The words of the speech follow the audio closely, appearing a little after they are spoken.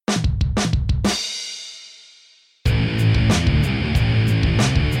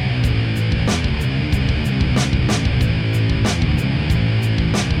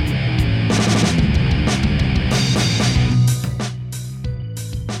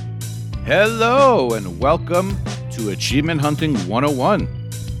Hello and welcome to Achievement Hunting 101,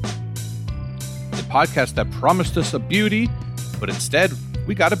 the podcast that promised us a beauty, but instead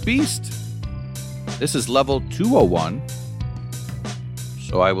we got a beast. This is level 201,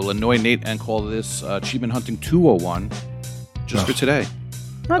 so I will annoy Nate and call this Achievement Hunting 201 just for today.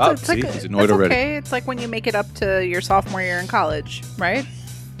 No, he's annoyed already. Okay. It's like when you make it up to your sophomore year in college, right?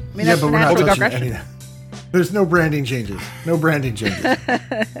 I mean, Yeah, that's but the we're not natural touching progression. any. There's no branding changes. No branding changes.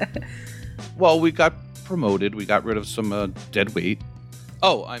 Well, we got promoted. We got rid of some dead weight.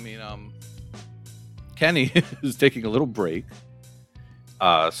 Kenny is taking a little break.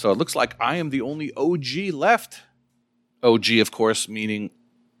 So it looks like I am the only OG left. OG, of course, meaning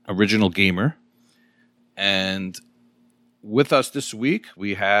original gamer. And with us this week,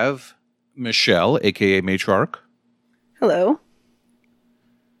 we have Michelle, a.k.a. Matriarch. Hello.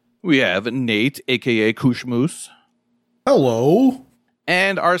 We have Nate, a.k.a. Kushmoose. Hello.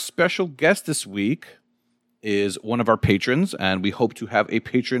 And our special guest this week is one of our patrons, and we hope to have a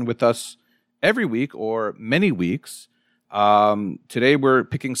patron with us every week or many weeks. Today we're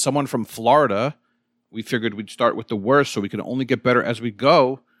picking someone from Florida. We figured we'd start with the worst so we can only get better as we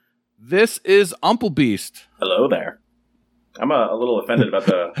go. This is Umplebeast. Hello there. I'm a little offended about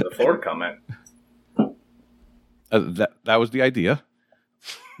the Florida comment. That was the idea.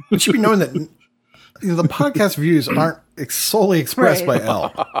 You should be knowing that the podcast views aren't solely expressed Right. by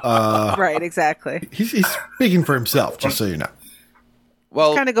L. Right, exactly. He's speaking for himself, just so you know.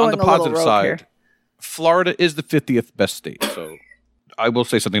 Well, Kinda on going the a little positive rogue side, here. Florida is the 50th best state, so I will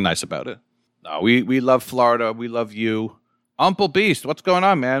say something nice about it. No, we love Florida. We love you. Umplebeast, what's going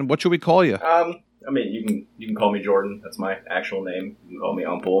on, man? What should we call you? You can call me Jordan. That's my actual name. You can call me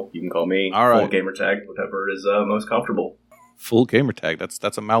Umple. You can call me All right. Full Gamer Tag, whatever is most comfortable. Full gamer tag.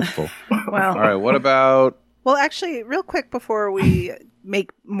 That's a mouthful. Well, All right, what about... well, actually, real quick before we make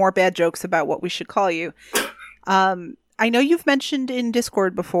more bad jokes about what we should call you, I know you've mentioned in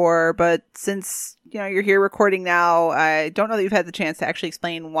Discord before, but since you're here recording now, I don't know that you've had the chance to actually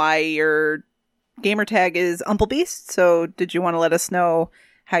explain why your gamer tag is Umplebeast. So, did you want to let us know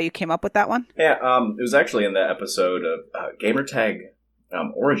how you came up with that one? Yeah, it was actually in the episode of Gamer Tag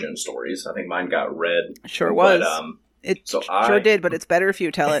origin stories. I think mine got read. Sure was. But, It So sure did, but it's better if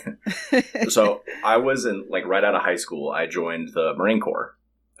you tell it. so I was in right out of high school. I joined the Marine Corps,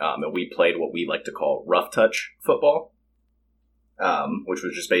 and we played what we like to call rough touch football, which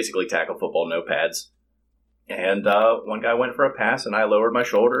was just basically tackle football, no pads. And one guy went for a pass, and I lowered my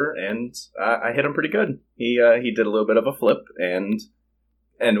shoulder, and I hit him pretty good. He did a little bit of a flip, and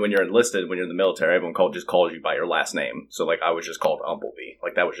when you're enlisted, when you're in the military, everyone just calls you by your last name. So I was just called Umpleby.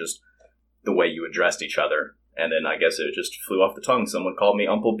 That was just the way you addressed each other. And then I guess it just flew off the tongue. Someone called me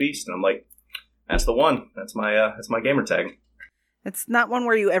Umplebeast, and I'm like, that's the one. That's my gamer tag. It's not one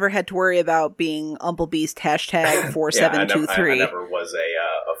where you ever had to worry about being Umplebeast hashtag 4723. I never was a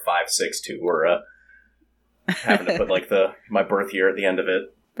 562 or having to put my birth year at the end of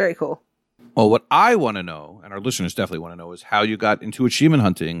it. Very cool. Well, what I want to know, and our listeners definitely want to know, is how you got into achievement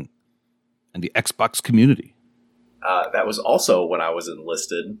hunting and the Xbox community. That was also when I was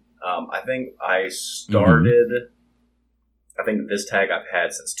enlisted. I think I started. I think this tag I've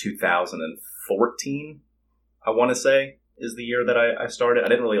had since 2014. I want to say is the year that I started. I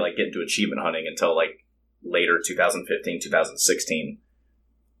didn't really get into achievement hunting until later 2015, 2016.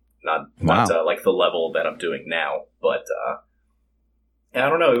 Not the level that I'm doing now, but and I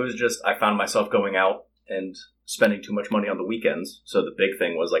don't know. It was just I found myself going out and spending too much money on the weekends. So the big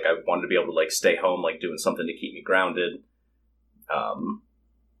thing was I wanted to be able to stay home, doing something to keep me grounded.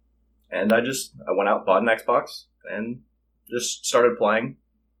 And I went out, bought an Xbox, and just started playing.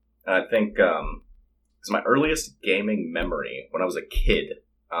 And I think it's my earliest gaming memory when I was a kid.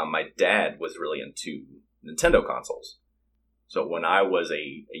 My dad was really into Nintendo consoles. So when I was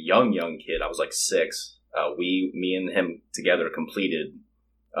a young kid, I was 6. Me and him together completed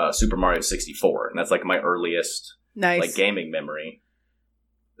Super Mario 64, and that's my earliest Nice. gaming memory.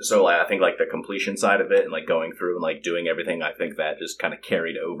 So I think the completion side of it and going through and doing everything, I think that just kind of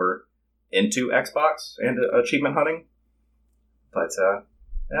carried over into Xbox and achievement hunting. But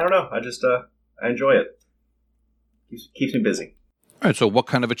I don't know. I enjoy it. Keeps me busy. All right, so what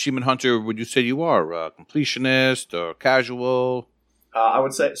kind of achievement hunter would you say you are? Completionist or casual? I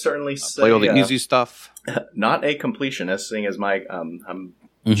would certainly say Play all the easy stuff? not a completionist, seeing as I'm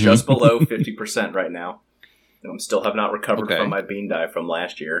just below 50% right now. I still have not recovered from my bean dive from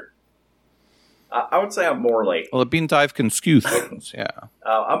last year. I would say I'm more Well, a bean dive can skew things, yeah.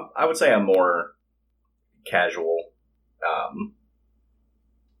 I would say I'm more casual.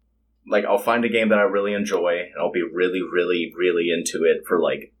 I'll find a game that I really enjoy, and I'll be really, really, really into it for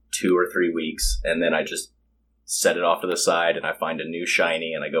 2 or 3 weeks, and then I just set it off to the side, and I find a new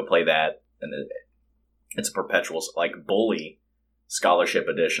shiny, and I go play that, and then it's a perpetual, like, Bully Scholarship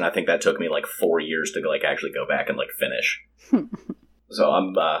Edition. I think that took me like 4 years to like actually go back and like finish. So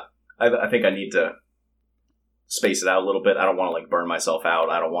I think I need to space it out a little bit. I don't want to like burn myself out.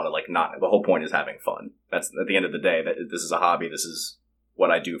 I don't want to like not. The whole point is having fun. That's at the end of the day. That this is a hobby. This is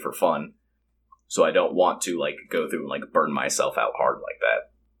what I do for fun. So I don't want to like go through and like burn myself out hard like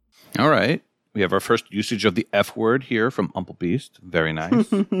that. All right. We have our first usage of the F word here from Umplebeast. Very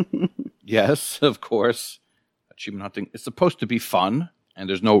nice. Yes, of course. Achievement hunting is supposed to be fun, and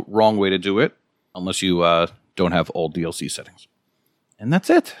there's no wrong way to do it unless you don't have all DLC settings. And that's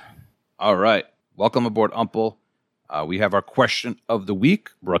it. All right. Welcome aboard, Umple. We have our question of the week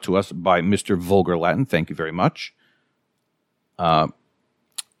brought to us by Mr. Vulgar Latin. Thank you very much.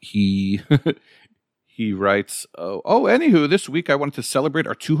 He writes, anywho, this week I wanted to celebrate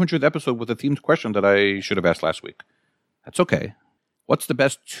our 200th episode with a themed question that I should have asked last week. That's okay. What's the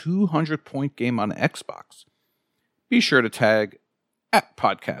best 200-point game on Xbox? Be sure to tag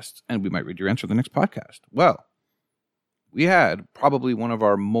 @podcasts, and we might read your answer in the next podcast. Well, we had probably one of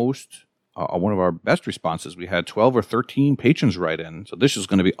our best responses. We had 12 or 13 patrons write in, so this is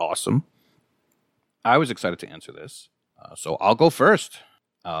going to be awesome. I was excited to answer this, so I'll go first.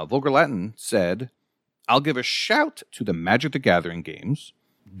 Vulgar Latin said, I'll give a shout to the Magic the Gathering games,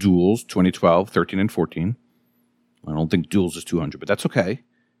 Duels 2012, 13, and 14. I don't think Duels is 200, but that's okay.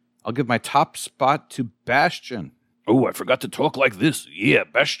 I'll give my top spot to Bastion. Oh, I forgot to talk like this. Yeah,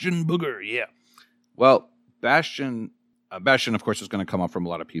 Bastion Booger, yeah. Well, Bastion, of course, is going to come up from a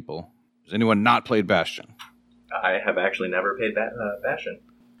lot of people. Has anyone not played Bastion? I have actually never played Bastion.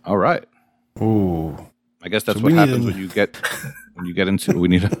 All right. Ooh. I guess that's what happens when you get into. We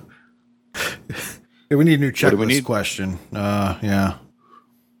need a. Yeah, we need a new checklist question. Yeah.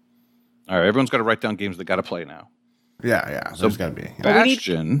 All right, everyone's got to write down games they got to play now. Yeah. So there's got to be. Yeah.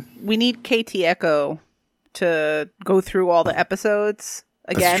 Bastion. We need KT Echo to go through all the episodes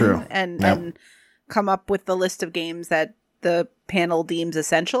again and come up with the list of games that the panel deems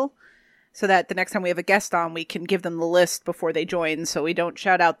essential, so that the next time we have a guest on, we can give them the list before they join, so we don't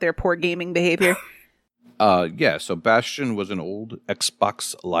shout out their poor gaming behavior. So Bastion was an old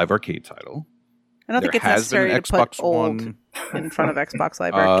Xbox Live Arcade title. I don't think it's necessary to put old in front of Xbox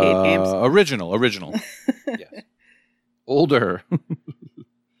Live Arcade games. Original. Yes. Older.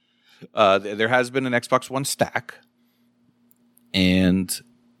 There has been an Xbox One stack. And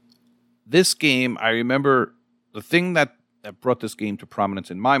this game, I remember the thing that brought this game to prominence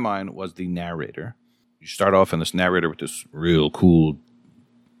in my mind was the narrator. You start off, and this narrator with this real cool,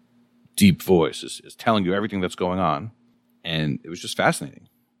 deep voice is telling you everything that's going on. And it was just fascinating.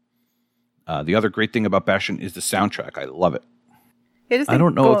 The other great thing about Bastion is the soundtrack. I love it. I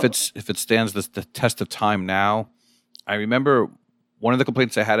don't know if it stands the test of time now. I remember one of the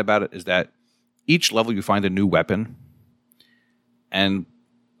complaints I had about it is that each level you find a new weapon, and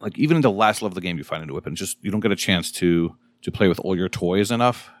like even in the last level of the game you find a new weapon. Just you don't get a chance to play with all your toys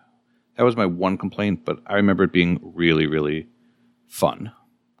enough. That was my one complaint, but I remember it being really, really fun.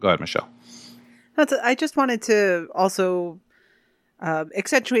 Go ahead, Michelle. I just wanted to also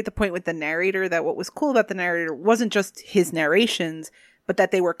accentuate the point with the narrator, that what was cool about the narrator wasn't just his narrations, but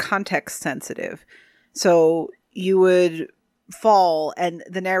that they were context sensitive. So you would fall and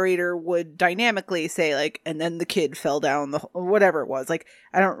the narrator would dynamically say like, and then the kid fell down or whatever it was. Like,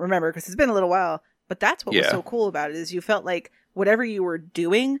 I don't remember because it's been a little while, but that's what was so cool about it, is you felt like whatever you were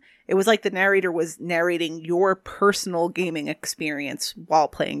doing, it was like the narrator was narrating your personal gaming experience while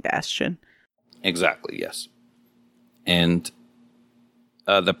playing Bastion. Exactly, yes. And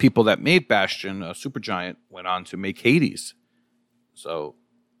the people that made Bastion, Supergiant, went on to make Hades. So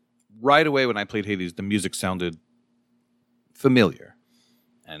right away when I played Hades, the music sounded familiar.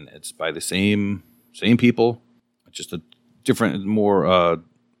 And it's by the same people. It's just a different, more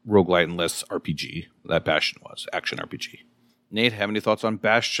roguelite and less RPG that Bastion was, action RPG. Nate, have any thoughts on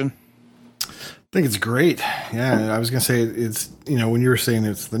Bastion? I think it's great. Yeah, I was going to say it's, when you were saying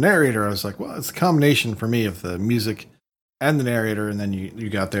it's the narrator, I was like, well, it's a combination for me of the music and the narrator, and then you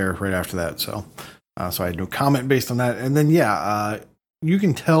got there right after that. So I had no comment based on that. And then, you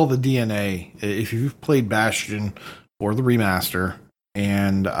can tell the DNA if you've played Bastion or the remaster,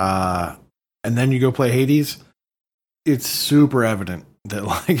 and then you go play Hades. It's super evident that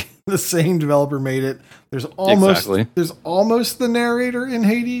like the same developer made it. There's almost the narrator in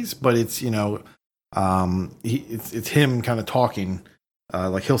Hades, but it's it's him kind of talking,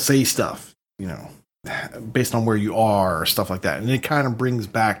 like he'll say stuff, based on where you are or stuff like that, and it kind of brings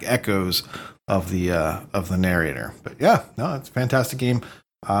back echoes of the narrator. But it's a fantastic game.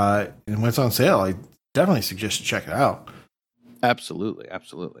 And when it's on sale, I definitely suggest you check it out. Absolutely.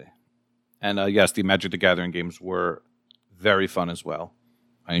 And yes, the Magic the Gathering games were very fun as well.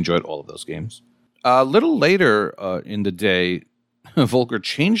 I enjoyed all of those games. A little later in the day, Volker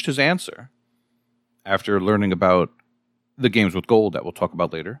changed his answer after learning about the games with gold that we'll talk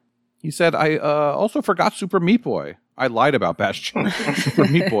about later. He said, I also forgot Super Meat Boy. I lied about Bastion. Super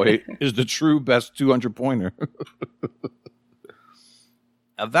Meat Boy is the true best 200-pointer.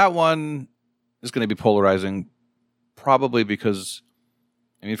 Now, that one is going to be polarizing, probably because,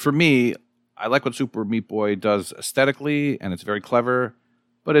 for me, I like what Super Meat Boy does aesthetically, and it's very clever,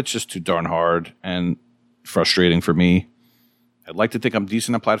 but it's just too darn hard and frustrating for me. I'd like to think I'm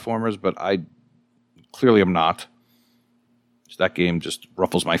decent at platformers, but I clearly am not. So that game just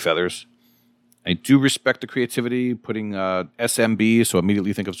ruffles my feathers. I do respect the creativity, putting SMB, so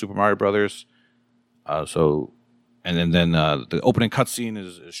immediately think of Super Mario Brothers. And then the opening cutscene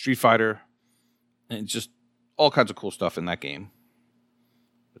is Street Fighter, and just all kinds of cool stuff in that game.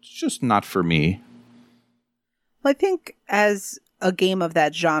 It's just not for me. Well, I think as a game of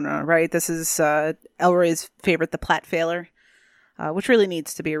that genre, right? This is Elroy's favorite, the Plat Failer, which really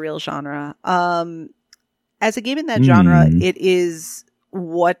needs to be a real genre. As a game in that genre, it is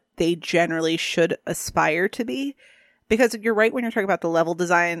what they generally should aspire to be. Because you're right when you're talking about the level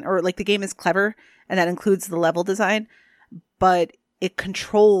design, or like the game is clever, and that includes the level design, but it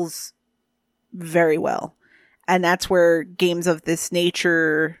controls very well. And that's where games of this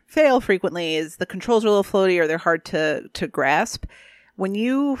nature fail frequently, is the controls are a little floaty or they're hard to grasp. When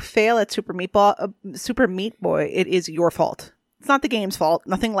you fail at Super Meat Boy, it is your fault. It's not the game's fault.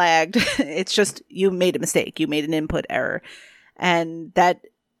 Nothing lagged. It's just you made a mistake. You made an input error. And that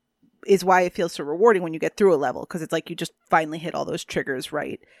is why it feels so rewarding when you get through a level, because it's like you just finally hit all those triggers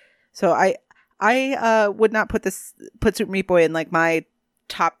right. So I would not put Super Meat Boy in like my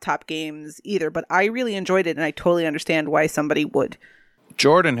top games either, but I really enjoyed it, and I totally understand why somebody would.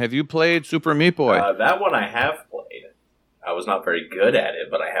 Jordan, have you played Super Meat Boy? That one I have played. I was not very good at it,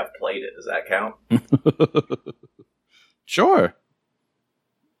 but I have played it. Does that count? Sure.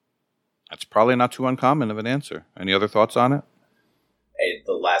 That's probably not too uncommon of an answer. Any other thoughts on it? Hey,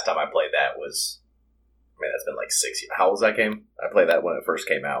 the last time I played that was, that's been like 6 years. How old was that game? I played that when it first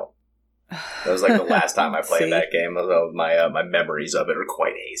came out. That was like the last time I played that game. Although my memories of it are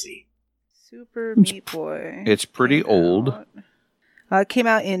quite hazy. Super Meat Boy. It's pretty old. It came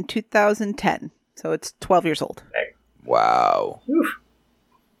out in 2010, so it's 12 years old. Hey. Wow. Oof.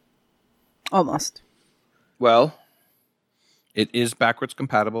 Almost. Well, it is backwards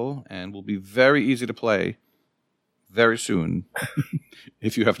compatible and will be very easy to play very soon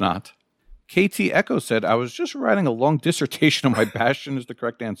if you have not. KT Echo said, I was just writing a long dissertation on why Bastion is the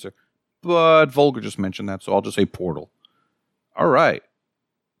correct answer, but Volker just mentioned that, so I'll just say Portal. All right.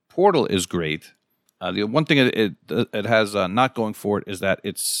 Portal is great. The one thing it has not going for it is that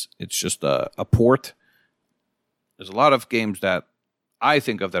it's just a port. There's a lot of games that I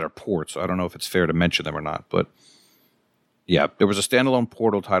think of that are ports, so I don't know if it's fair to mention them or not, but yeah, there was a standalone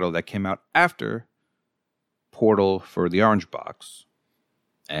Portal title that came out after Portal for the Orange Box,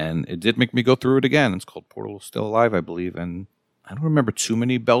 and it did make me go through it again. It's called Portal Still Alive, I believe, and I don't remember too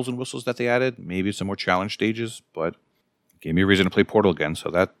many bells and whistles that they added, maybe some more challenge stages, but it gave me a reason to play Portal again,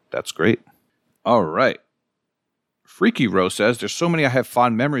 so that's great. All right. Freaky Rose says, there's so many I have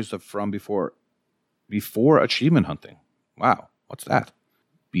fond memories of from before achievement hunting. Wow, what's that?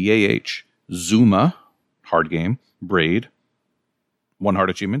 BAH, Zuma, hard game, Braid, 1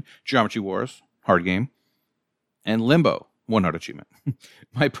 hard achievement, Geometry Wars, hard game, and Limbo, 1 hard achievement.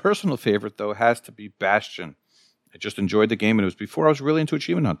 My personal favorite, though, has to be Bastion. I just enjoyed the game, and it was before I was really into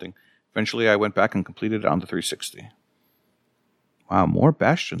achievement hunting. Eventually, I went back and completed it on the 360. Wow, more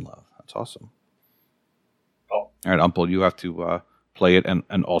Bastion love. That's awesome. Oh. All right, Umpel, you have to play it and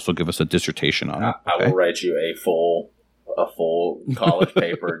also give us a dissertation on it. Okay? I will write you a full college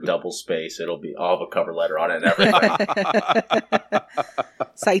paper, double space. I'll have a cover letter on it and everything.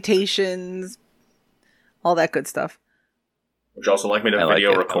 Citations, all that good stuff. Would you also like me to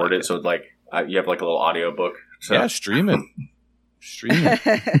video record it? So like you have like a little audio book? So. Yeah, stream it.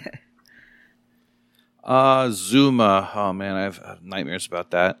 Zuma. Oh man, I have nightmares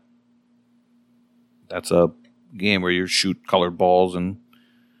about that. That's a game where you shoot colored balls and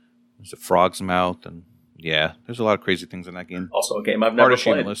there's a frog's mouth, and yeah, there's a lot of crazy things in that game. Also a game I've never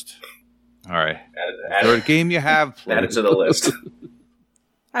played. List. All right. Third game you have played. Add it to the list.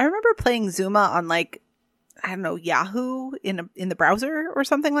 I remember playing Zuma on like, I don't know, Yahoo in the browser or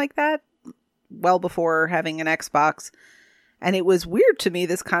something like that, well before having an Xbox. And it was weird to me,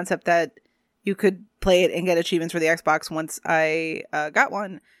 this concept that you could play it and get achievements for the Xbox once I got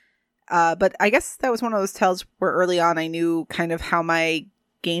one. But I guess that was one of those tells where early on I knew kind of how my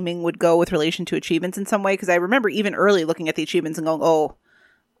gaming would go with relation to achievements in some way. Because I remember even early looking at the achievements and going,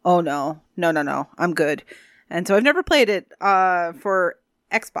 oh no, I'm good. And so I've never played it for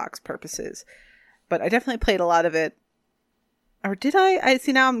Xbox purposes. But I definitely played a lot of it. Or did I? I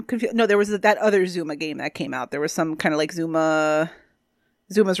see, now I'm confused. No, there was that other Zuma game that came out. There was some kind of like Zuma's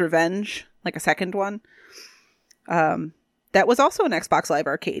Revenge, like a second one. That was also an Xbox Live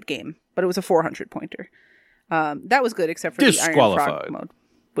Arcade game, but it was a 400 pointer. That was good, except for the Iron Frog mode,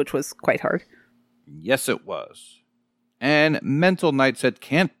 which was quite hard. Yes, it was. And Mental Knight said,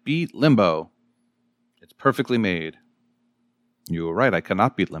 can't beat Limbo. It's perfectly made. You were right, I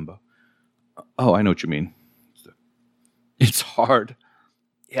cannot beat Limbo. Oh, I know what you mean. It's hard.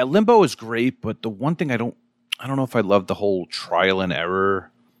 Yeah, Limbo is great, but the one thing I don't know if I love the whole trial and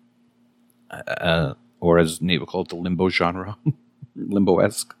error, or as Nate would call it, the Limbo genre,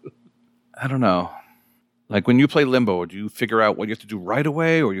 Limbo-esque. I don't know. Like when you play Limbo, do you figure out what you have to do right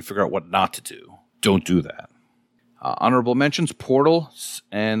away, or you figure out what not to do? Don't do that. Honorable mentions: Portal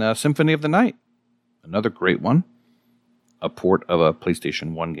and Symphony of the Night, another great one, a port of a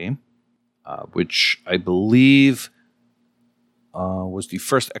PlayStation 1 game, which I believe was the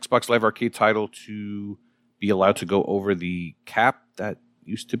first Xbox Live Arcade title to be allowed to go over the cap that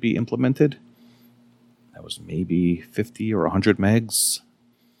used to be implemented. That was maybe 50 or 100 megs.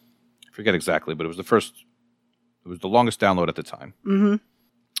 I forget exactly, but it was the first. It was the longest download at the time.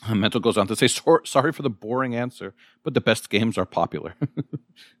 Mm-hmm. Mental goes on to say, sorry for the boring answer, but the best games are popular.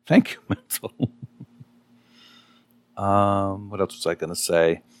 Thank you, Mental. What else was I going to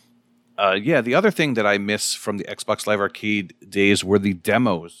say? Yeah, the other thing that I miss from the Xbox Live Arcade days were the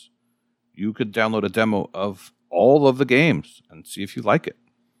demos. You could download a demo of all of the games and see if you like it.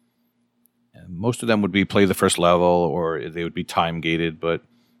 And most of them would be play the first level, or they would be time-gated, but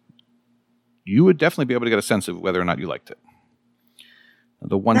you would definitely be able to get a sense of whether or not you liked it.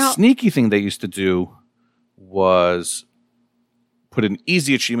 The one sneaky thing they used to do was put an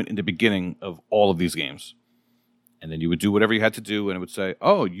easy achievement in the beginning of all of these games. And then you would do whatever you had to do, and it would say,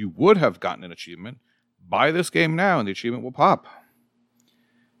 oh, you would have gotten an achievement. Buy this game now, and the achievement will pop.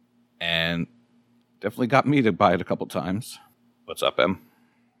 And definitely got me to buy it a couple times. What's up, Em?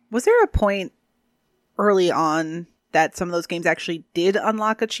 Was there a point early on that some of those games actually did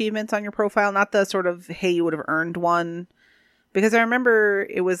unlock achievements on your profile? Not the sort of, hey, you would have earned one. Because I remember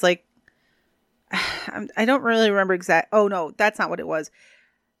it was like, I don't really remember exact. Oh, no, that's not what it was.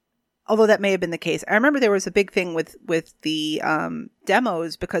 Although that may have been the case. I remember there was a big thing with the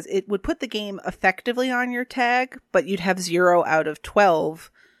demos, because it would put the game effectively on your tag, but you'd have 0 out of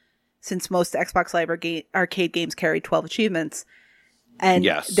 12, since most Xbox Live Arcade games carry 12 achievements. And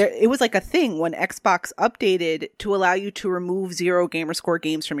yes, it was like a thing when Xbox updated to allow you to remove 0 Gamerscore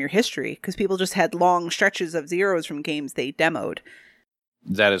games from your history, because people just had long stretches of zeros from games they demoed.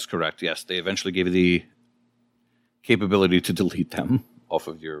 That is correct, yes. They eventually gave you the capability to delete them off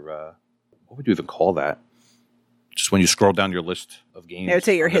of your, what would you even call that? Just when you scroll down your list of games. I would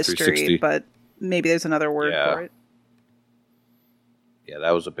say your history, but maybe there's another word for it. Yeah,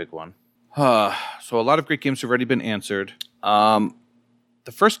 that was a big one. So a lot of great games have already been answered.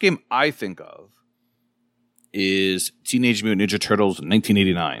 The first game I think of is Teenage Mutant Ninja Turtles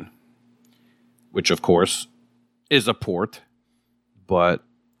 1989, which, of course, is a port, but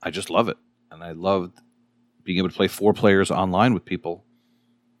I just love it. And I loved being able to play 4 players online with people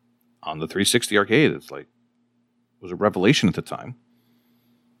on the 360 arcade. It was a revelation at the time.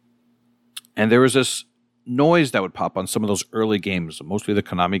 And there was this noise that would pop on some of those early games, mostly the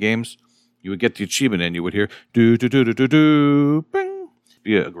Konami games. You would get the achievement and you would hear do do do do do do bing.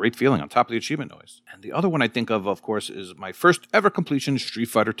 Be a great feeling on top of the achievement noise. And the other one I think of course, is my first ever completion, Street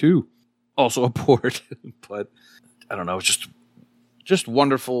Fighter 2. Also a port, but I don't know, it's just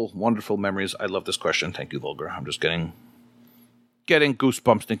wonderful, wonderful memories. I love this question. Thank you, Volgar. I'm just getting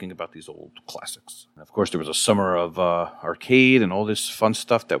goosebumps thinking about these old classics. And of course, there was a summer of arcade and all this fun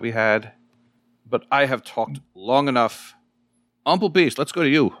stuff that we had. But I have talked long enough. Humble Beast, let's go to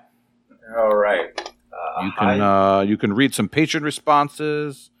you. All right. You can read some patron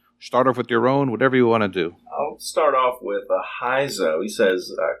responses. Start off with your own, whatever you want to do. I'll start off with Heizo. He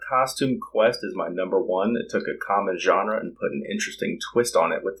says, Costume Quest is my number 1. It took a common genre and put an interesting twist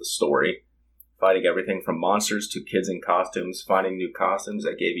on it with the story. Fighting everything from monsters to kids in costumes, finding new costumes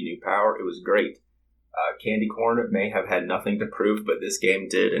that gave you new power. It was great. Candy Corn may have had nothing to prove, but this game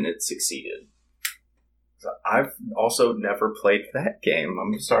did, and it succeeded. So I've also never played that game.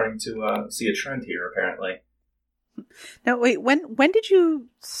 I'm starting to see a trend here, apparently. Now, wait, when did you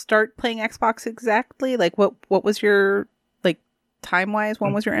start playing Xbox exactly? Like, what was your, like, time-wise?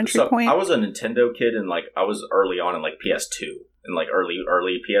 When was your entry point? I was a Nintendo kid, and, like, I was early on in, like, PS2 and, like,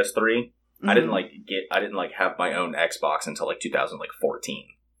 early PS3. Mm-hmm. I didn't have my own Xbox until, like, 2014.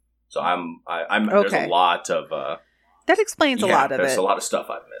 So I'm okay. There's a lot of that explains a lot of it. There's a lot of stuff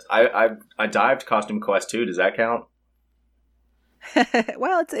I've missed. I dived Costume Quest 2. Does that count?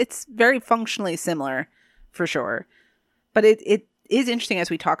 Well, it's very functionally similar, for sure. But it is interesting as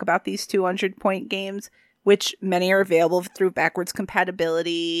we talk about these 200-point games, which many are available through backwards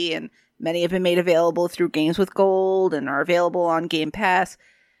compatibility, and many have been made available through Games with Gold and are available on Game Pass.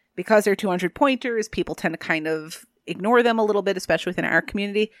 Because they're 200-pointers, people tend to kind of ignore them a little bit, especially within our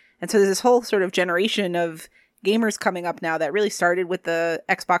community. And so there's this whole sort of generation of gamers coming up now that really started with the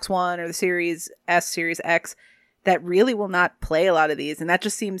Xbox One or the Series S, Series X, that really will not play a lot of these. And that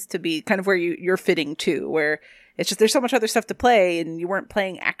just seems to be kind of where you're fitting too, where it's just there's so much other stuff to play and you weren't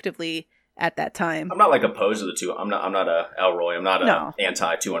playing actively at that time. I'm not like opposed to the two. I'm not a Elroy. I'm not a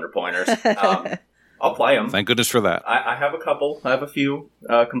anti 200 pointers. I'll play them. Thank goodness for that. I have a couple. I have a few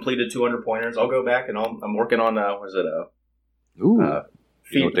completed 200 pointers. I'll go back and I'm working on what is it?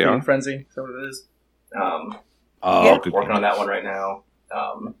 Feeding Frenzy. Is that what it is? Working on that one right now.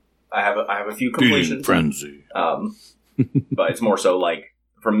 I have a few completions. Frenzy. But it's more so like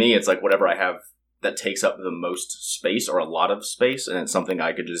for me, it's like whatever I have that takes up the most space or a lot of space, and it's something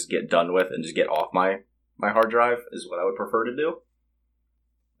I could just get done with and just get off my hard drive is what I would prefer to do.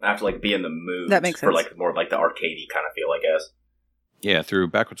 I have to like be in the mood that makes sense. For like more like the arcadey kind of feel, I guess. Yeah, through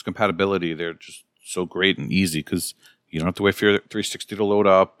backwards compatibility, they're just so great and easy because you don't have to wait for your 360 to load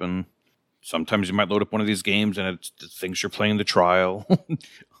up, and sometimes you might load up one of these games and it thinks you're playing the trial.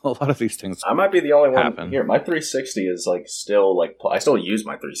 A lot of these things. I might be the only one here. My 360 is like still like I still use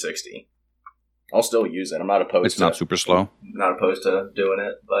my 360. I'll still use it. I'm not opposed. It's not super slow. Not opposed to doing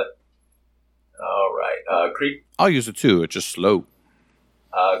it, but all right. I'll use it too. It's just slow.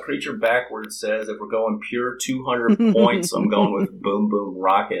 Creature Backwards says if we're going pure 200 points, I'm going with Boom Boom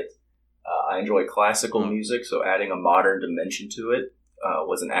Rocket. I enjoy classical music, so adding a modern dimension to it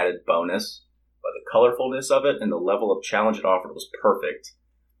was an added bonus. But the colorfulness of it and the level of challenge it offered was perfect.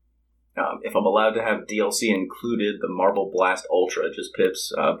 If I'm allowed to have DLC included, the Marble Blast Ultra just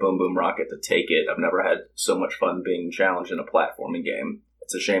pips Boom Boom Rocket to take it. I've never had so much fun being challenged in a platforming game.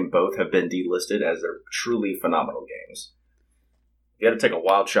 It's a shame both have been delisted as they're truly phenomenal games. If you had to take a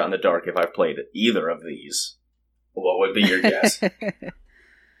wild shot in the dark if I've played either of these, what would be your guess?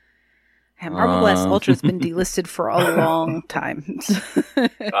 Marble Blast Ultra's been delisted for a long time.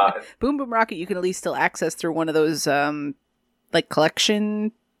 Boom Boom Rocket you can at least still access through one of those like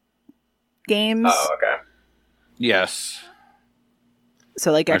collection games. Oh, okay. Yes.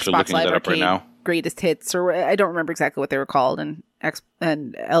 So like Xbox Live Arcade Greatest Hits, or I don't remember exactly what they were called, and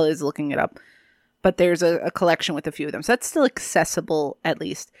Elle is looking it up. But there's a collection with a few of them, so that's still accessible at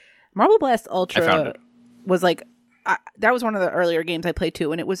least. Marble Blast Ultra was like that was one of the earlier games I played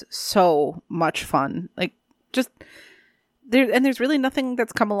too, and it was so much fun. Like just there's really nothing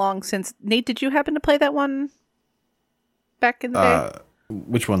that's come along since. Nate, did you happen to play that one back in the day?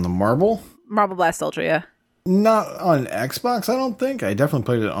 Which one? The Marble Blast Ultra, yeah. Not on Xbox, I don't think. I definitely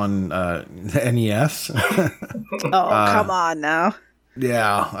played it on the NES. Come on now.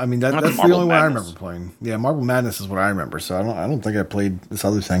 Yeah, I mean that's the only one I remember playing. Yeah, Marble Madness is what I remember. So I don't think I played this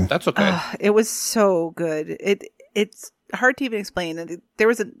other thing. That's okay. It was so good. It's hard to even explain. There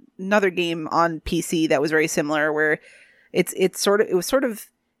was another game on PC that was very similar, where it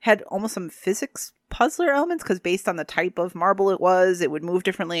had almost some physics puzzler elements because based on the type of marble it would move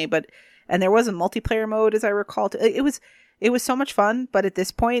differently. And there was a multiplayer mode, as I recall. It was so much fun. But at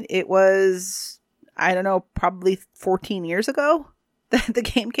this point, it was, I don't know, probably 14 years ago that the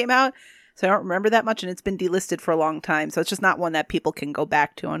game came out. So I don't remember that much, and it's been delisted for a long time. So it's just not one that people can go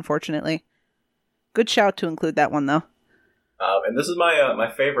back to, unfortunately. Good shout to include that one, though. And this is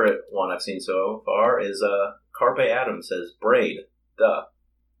my favorite one I've seen so far is Carpe Adam says Braid. Duh.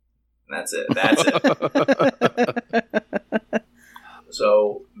 And that's it.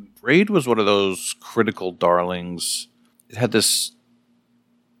 So Braid was one of those critical darlings. It had this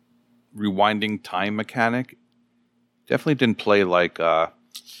rewinding time mechanic. Definitely didn't play like a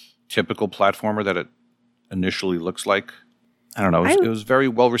typical platformer that it initially looks like. I don't know. It was very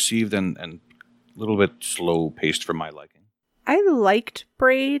well received and a little bit slow paced for my liking. I liked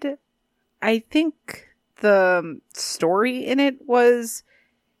Braid. I think the story in it was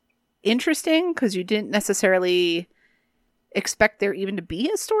interesting because you didn't necessarily expect there even to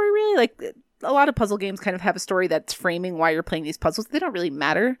be a story, really. Like a lot of puzzle games kind of have a story that's framing why you're playing these puzzles. They don't really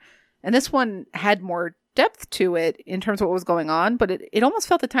matter. And this one had more depth to it in terms of what was going on, but it almost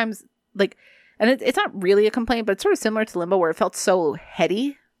felt at times like, and it's not really a complaint, but it's sort of similar to Limbo, where it felt so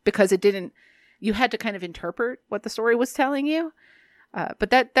heady because you had to kind of interpret what the story was telling you. But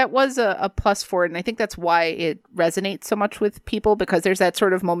that was a plus for it, and I think that's why it resonates so much with people, because there's that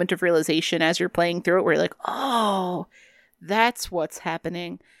sort of moment of realization as you're playing through it where you're like, oh, that's what's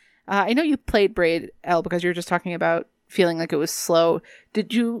happening. I know you played Braid, L, because you were just talking about feeling like it was slow.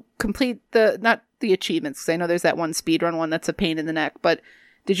 Did you complete not the achievements, because I know there's that one speedrun one that's a pain in the neck, but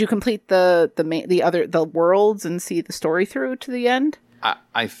did you complete the worlds and see the story through to the end?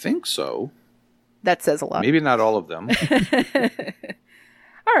 I think so. That says a lot. Maybe not all of them.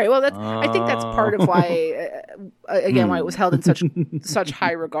 All right. Well, I think that's part of why, why it was held in such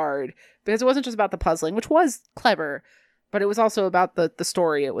high regard, because it wasn't just about the puzzling, which was clever, but it was also about the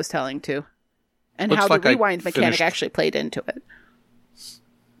story it was telling too, and how the rewind mechanic actually played into it.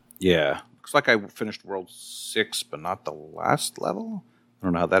 Yeah. Looks like I finished World 6, but not the last level. I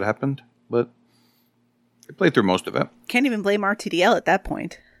don't know how that happened, but I played through most of it. Can't even blame RTDL at that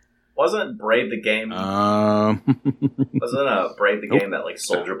point. Wasn't Braid the game? Wasn't Braid the game that like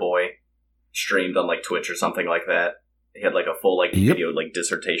Soldier Boy streamed on like Twitch or something like that? He had like a full video like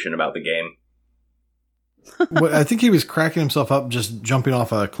dissertation about the game. Well, I think he was cracking himself up just jumping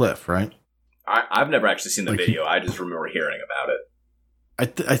off a cliff, right? I've never actually seen the video. I just remember hearing about it.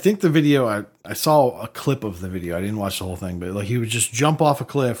 I think the video, I saw a clip of the video. I didn't watch the whole thing, but like he would just jump off a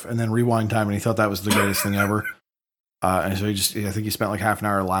cliff and then rewind time, and he thought that was the greatest thing ever. And so I think he spent like half an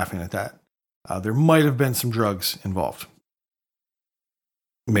hour laughing at that. There might have been some drugs involved.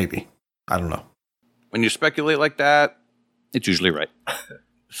 Maybe. I don't know. When you speculate like that, it's usually right.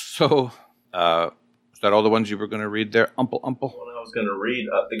 So, is that all the ones you were going to read there? Umple. What I was going to read,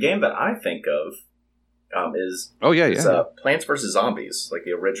 the game that I think of is Plants vs. Zombies, like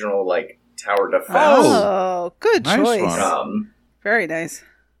the original like tower defense. Oh, good nice choice. Very nice.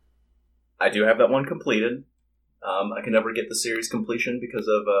 I do have that one completed. I can never get the series completion because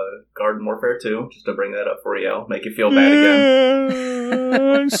of Garden Warfare 2, just to bring that up for you, I'll make you feel bad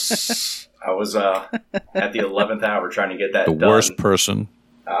again. I was at the 11th hour trying to get that done. The worst person.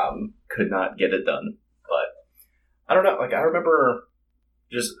 Could not get it done. But I don't know, like I remember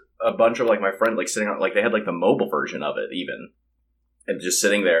just a bunch of like my friend like sitting on, like they had like the mobile version of it even, and just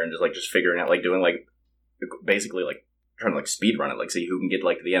sitting there and just figuring out, like doing like basically like trying to like speed run it, like see who can get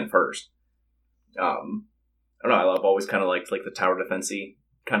like to the end first. I don't know. I've always kind of liked like the tower defense-y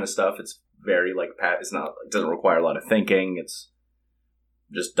kind of stuff. It's very like it's not. It doesn't require a lot of thinking. It's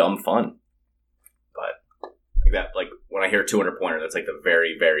just dumb fun. But like that, like when I hear 200 pointer, that's like the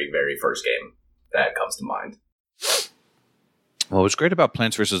very, very, very first game that comes to mind. Well, what's great about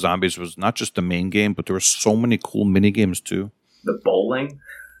Plants vs. Zombies was not just the main game, but there were so many cool mini games too. The bowling.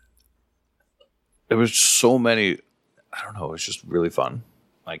 There was so many. I don't know. It was just really fun.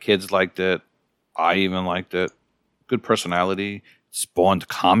 My kids liked it. I even liked it. Good personality. Spawned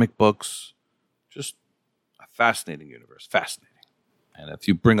comic books. Just a fascinating universe. Fascinating. And if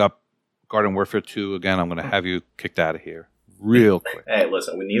you bring up Garden Warfare 2 again, I'm going to have you kicked out of here real quick. Hey,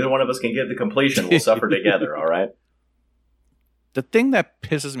 listen, when neither one of us can get the completion, we'll suffer together, all right? The thing that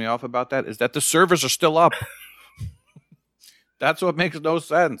pisses me off about that is that the servers are still up. That's what makes no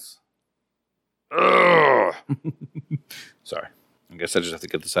sense. Ugh. Sorry. I guess I just have to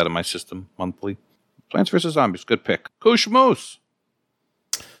get this out of my system monthly. Plants vs. Zombies, good pick. Koosh Moose.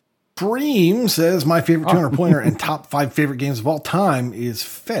 Bream says, my favorite 200 pointer and top 5 favorite games of all time is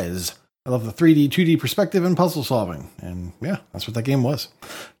Fez. I love the 3D, 2D perspective and puzzle solving. And yeah, that's what that game was.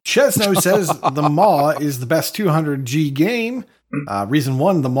 Chesno says, The Maw is the best 200G game. Reason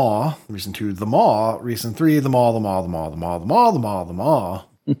 1, The Maw. Reason 2, The Maw. Reason 3, The Maw, The Maw, The Maw, The Maw, The Maw, The Maw, The Maw,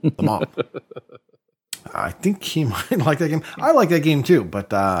 The Maw. I think he might like that game. I like that game too, but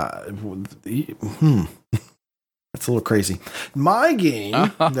it's a little crazy. My game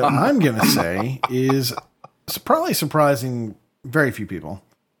that I'm going to say is probably surprising very few people.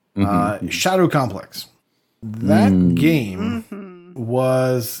 Shadow Complex. That game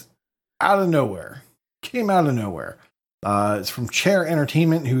was out of nowhere. Came out of nowhere. It's from Chair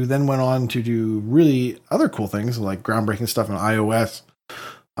Entertainment, who then went on to do really other cool things like groundbreaking stuff on iOS.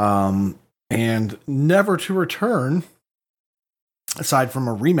 And never to return, aside from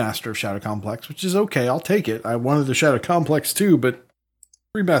a remaster of Shadow Complex, which is okay. I'll take it. I wanted the Shadow Complex too, but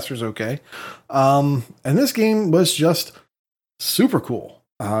remaster's okay. And this game was just super cool.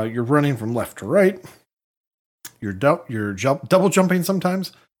 You're running from left to right. You're double jumping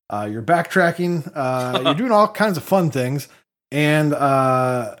sometimes. You're backtracking. You're doing all kinds of fun things. And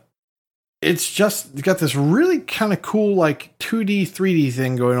it's just got this really kind of cool, like 2D, 3D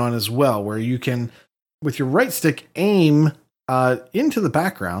thing going on as well, where you can with your right stick, aim into the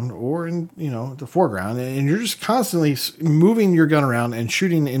background or in, the foreground, and you're just constantly moving your gun around and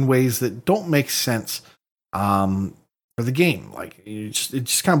shooting in ways that don't make sense for the game. Like it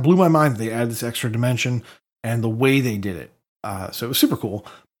just kind of blew my mind that they added this extra dimension and the way they did it. So it was super cool.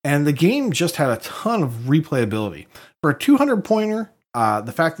 And the game just had a ton of replayability. For a 200 pointer,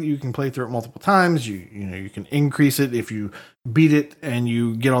 the fact that you can play through it multiple times, you can increase it if you beat it and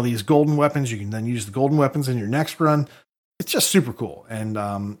you get all these golden weapons. You can then use the golden weapons in your next run. It's just super cool. And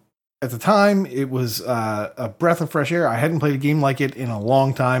at the time, it was a breath of fresh air. I hadn't played a game like it in a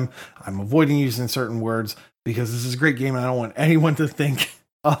long time. I'm avoiding using certain words because this is a great game and I don't want anyone to think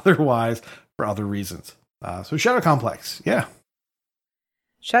otherwise for other reasons. So Shadow Complex, yeah.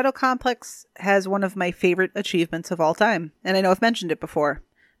 Shadow Complex has one of my favorite achievements of all time. And I know I've mentioned it before,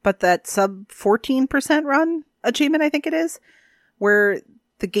 but that sub 14% run achievement, I think it is, where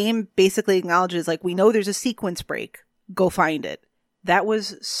the game basically acknowledges, like, we know there's a sequence break. Go find it. That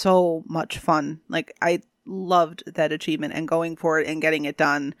was so much fun. Like, I loved that achievement and going for it and getting it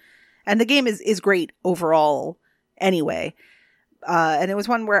done. And the game is great overall anyway. And it was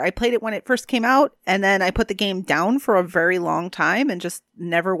one where I played it when it first came out, and then I put the game down for a very long time and just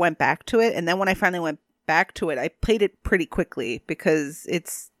never went back to it. And then when I finally went back to it, I played it pretty quickly because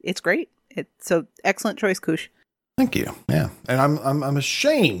it's great. So excellent choice, Koosh. Thank you. Yeah, and I'm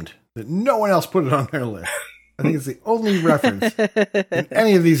ashamed that no one else put it on their list. I think it's the only reference in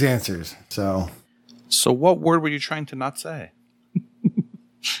any of these answers. So what word were you trying to not say?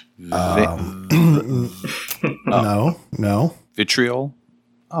 No. Vitriol?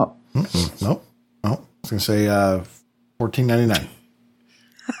 Oh. No. I was going to say $14.99.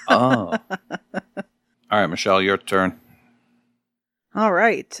 Oh. All right, Michelle, your turn. All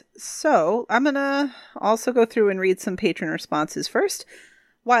right. So I'm going to also go through and read some patron responses first.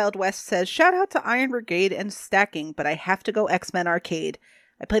 Wild West says, shout out to Iron Brigade and Stacking, but I have to go X-Men Arcade.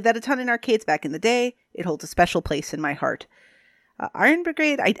 I played that a ton in arcades back in the day. It holds a special place in my heart. Iron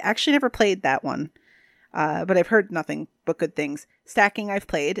Brigade, I actually never played that one. But I've heard nothing but good things. Stacking I've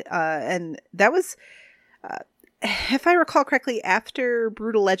played, and that was, if I recall correctly, after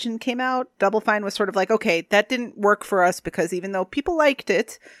Brutal Legend came out, Double Fine was sort of like, okay, that didn't work for us because even though people liked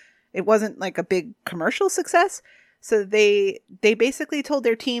it, it wasn't like a big commercial success. So they basically told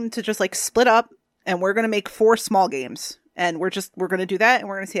their team to just like split up, and we're going to make 4 small games, and we're going to do that, and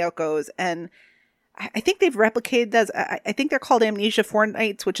we're going to see how it goes. And I think they've replicated those. I think they're called Amnesia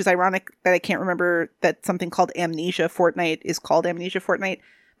Fortnights, which is ironic that I can't remember that something called Amnesia Fortnight is called Amnesia Fortnight,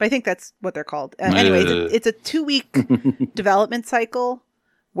 but I think that's what they're called. Anyway, it's a 2-week development cycle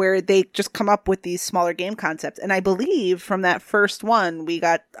where they just come up with these smaller game concepts. And I believe from that first one, we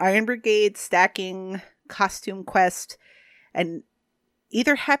got Iron Brigade, Stacking, Costume Quest, and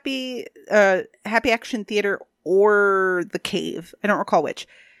either Happy Action Theater or The Cave. I don't recall which.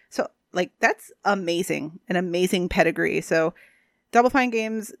 Like, that's amazing. An amazing pedigree. So, Double Fine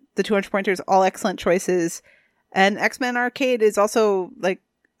Games, the 200 pointers, all excellent choices. And X-Men Arcade is also, like,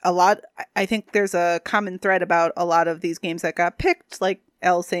 a lot. I think there's a common thread about a lot of these games that got picked, like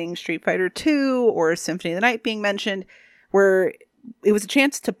Elle saying Street Fighter 2 or Symphony of the Night being mentioned, where it was a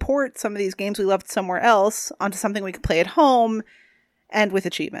chance to port some of these games we loved somewhere else onto something we could play at home and with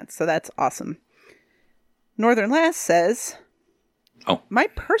achievements. So, that's awesome. Northern Lass says... Oh. My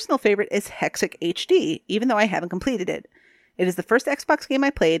personal favorite is Hexic HD, even though I haven't completed it. It is the first Xbox game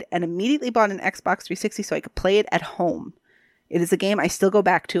I played and immediately bought an Xbox 360 so I could play it at home. It is a game I still go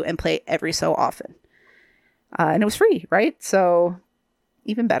back to and play every so often. And it was free, right? So,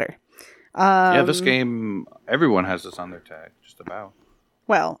 even better. Yeah, this game, everyone has this on their tag, just about.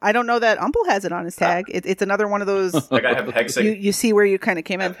 Well, I don't know that Umple has it on his tag. It's another one of those... Like I have Hexic... You see where you kind of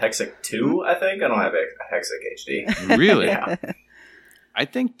came in? I have Hexic 2, I think. I don't have Hexic HD. Really? Yeah. I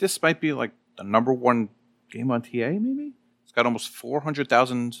think this might be like the number one game on TA, maybe? It's got almost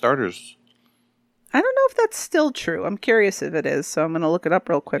 400,000 starters. I don't know if that's still true. I'm curious if it is, so I'm going to look it up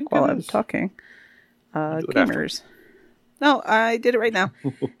real quick while I'm talking. Gamers. No, I did it right now.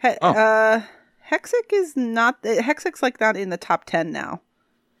 Hexic is not... Hexic's like not in the top 10 now.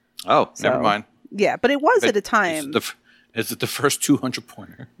 Oh, so, never mind. Yeah, but it was at a time. Is it the first 200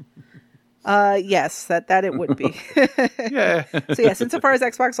 pointer? Yes, that it would be. Yeah. So yes, insofar as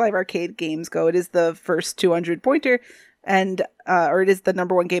Xbox Live Arcade games go, it is the first 200 pointer, and or it is the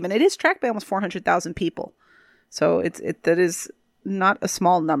number one game, and it is tracked by almost 400,000 people. So that is not a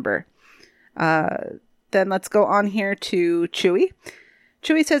small number. Then let's go on here to Chewy.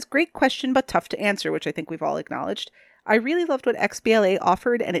 Chewy says, "Great question, but tough to answer," which I think we've all acknowledged. I really loved what XBLA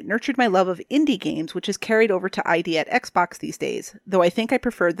offered, and it nurtured my love of indie games, which is carried over to ID at Xbox these days, though I think I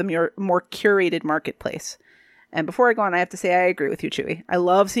preferred the more curated marketplace. And before I go on, I have to say I agree with you, Chewy. I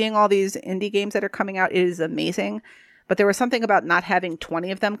love seeing all these indie games that are coming out. It is amazing. But there was something about not having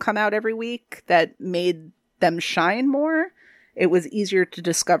 20 of them come out every week that made them shine more. It was easier to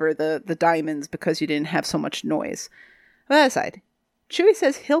discover the diamonds because you didn't have so much noise. But that aside, Chewy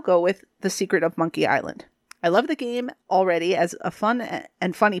says he'll go with The Secret of Monkey Island. I love the game already as a fun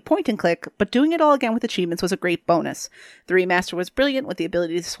and funny point and click, but doing it all again with achievements was a great bonus. The remaster was brilliant with the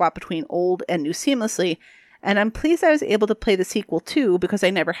ability to swap between old and new seamlessly, and I'm pleased I was able to play the sequel too because I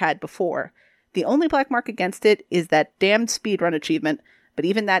never had before. The only black mark against it is that damned speedrun achievement, but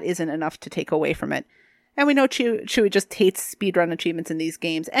even that isn't enough to take away from it. And we know Chewy just hates speedrun achievements in these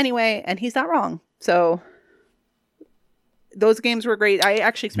games anyway, and he's not wrong. So those games were great. I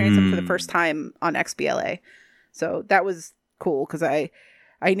actually experienced them for the first time on XBLA. So that was cool because I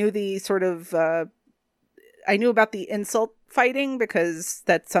knew the sort of, I knew about the insult fighting because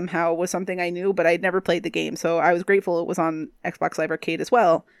that somehow was something I knew, but I'd never played the game. So I was grateful it was on Xbox Live Arcade as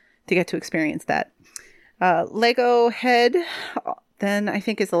well to get to experience that. Lego Head, then I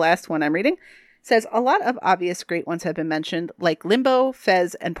think is the last one I'm reading, says a lot of obvious great ones have been mentioned, like Limbo,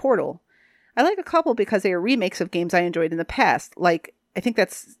 Fez, and Portal. I like a couple because they are remakes of games I enjoyed in the past, like, I think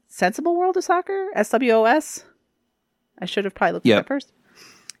that's Sensible World of Soccer, SWOS. I should have probably looked at that first.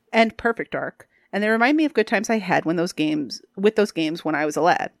 And Perfect Dark. And they remind me of good times I had with those games when I was a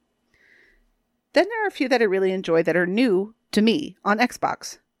lad. Then there are a few that I really enjoy that are new to me on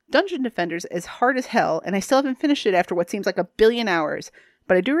Xbox. Dungeon Defenders is hard as hell, and I still haven't finished it after what seems like 1 billion hours,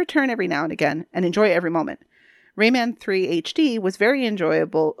 but I do return every now and again and enjoy every moment. Rayman 3 HD was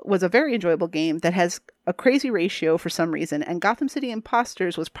a very enjoyable game that has a crazy ratio for some reason, and Gotham City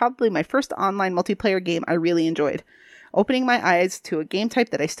Imposters was probably my first online multiplayer game I really enjoyed, opening my eyes to a game type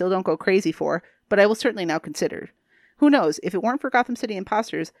that I still don't go crazy for, but I will certainly now consider. Who knows, if it weren't for Gotham City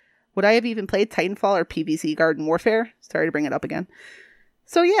Imposters, would I have even played Titanfall or PvZ Garden Warfare? Sorry to bring it up again.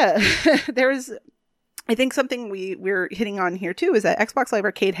 So yeah, there's, I think something we're hitting on here too is that Xbox Live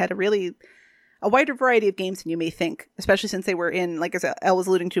Arcade had a wider variety of games than you may think, especially since they were in, like as Elle was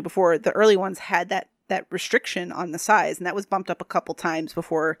alluding to before, the early ones had that restriction on the size, and that was bumped up a couple times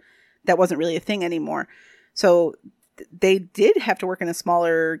before that wasn't really a thing anymore. So they did have to work in a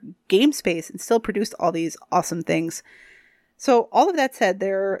smaller game space and still produced all these awesome things. So all of that said,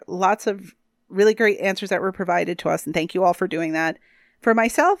 there are lots of really great answers that were provided to us, and thank you all for doing that. For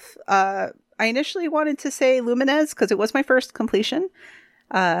myself, I initially wanted to say Lumines because it was my first completion.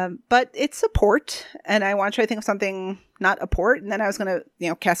 But it's a port, and I want to try to think of something not a port. And then I was going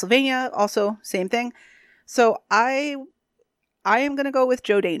to, Castlevania, also same thing. So I am going to go with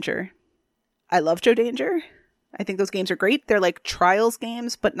Joe Danger. I love Joe Danger. I think those games are great. They're like Trials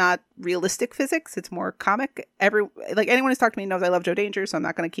games, but not realistic physics. It's more comic. Anyone who's talked to me knows I love Joe Danger, so I'm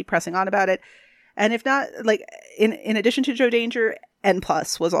not going to keep pressing on about it. And if not, like in addition to Joe Danger, N+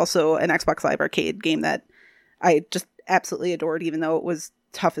 was also an Xbox Live Arcade game that I just absolutely adored, even though it was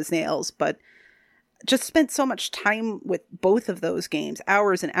tough as nails, but just spent so much time with both of those games,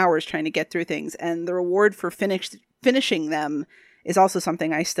 hours and hours trying to get through things, and the reward for finishing them is also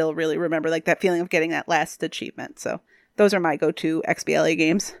something I still really remember, like that feeling of getting that last achievement. So those are my go-to XBLA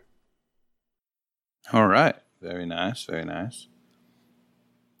games. All right. Very nice. Very nice.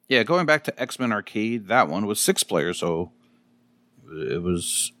 Yeah, going back to X-Men Arcade, that one was 6 players, so it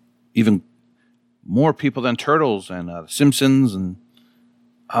was even more people than Turtles and Simpsons and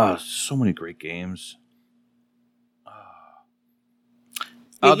so many great games.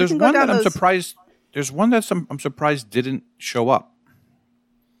 There's one that I'm surprised. There's one that I'm surprised didn't show up.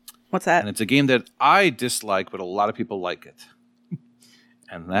 What's that? And it's a game that I dislike, but a lot of people like it.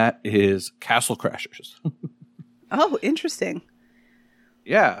 And that is Castle Crashers. Oh, interesting.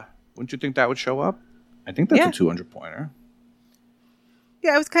 Yeah. Wouldn't you think that would show up? I think that's a 200-pointer.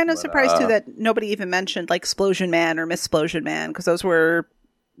 Yeah, I was kind of surprised too that nobody even mentioned like Splosion Man or Miss Splosion Man, because those were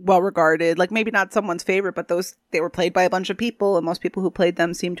well regarded. Like maybe not someone's favorite, but they were played by a bunch of people, and most people who played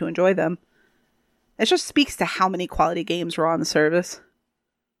them seemed to enjoy them. It just speaks to how many quality games were on the service.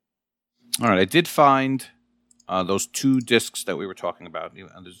 All right, I did find those 2 discs that we were talking about.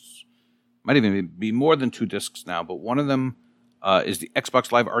 And there's might even be more than 2 discs now, but one of them is the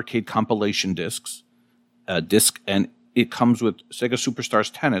Xbox Live Arcade compilation disc, and it comes with Sega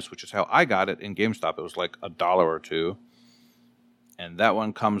Superstars Tennis, which is how I got it in GameStop. It was like $1 or $2. And that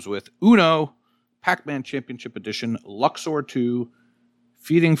one comes with Uno, Pac-Man Championship Edition, Luxor 2,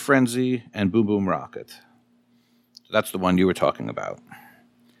 Feeding Frenzy, and Boom Boom Rocket. So that's the one you were talking about.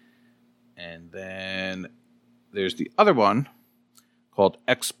 And then there's the other one called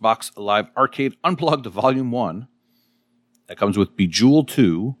Xbox Live Arcade Unplugged Volume 1. That comes with Bejeweled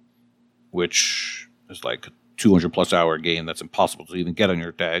 2, which is like a 200-plus hour game that's impossible to even get on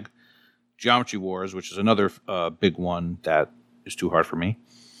your tag. Geometry Wars, which is another big one that is too hard for me.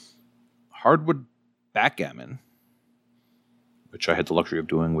 Hardwood Backgammon, which I had the luxury of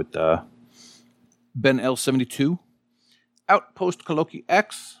doing with Ben L72. Outpost Coloki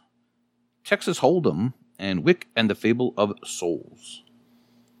X, Texas Hold'em, and Wick and the Fable of Souls.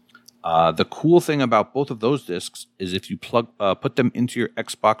 The cool thing about both of those discs is if you put them into your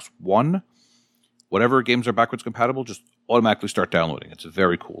Xbox One, whatever games are backwards compatible, just automatically start downloading. It's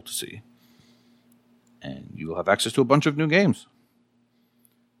very cool to see. And you will have access to a bunch of new games.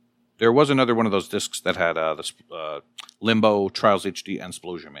 There was another one of those discs that had Limbo, Trials HD, and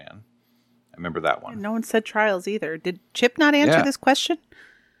Splosion Man. I remember that one. No one said Trials either. Did Chip not answer this question?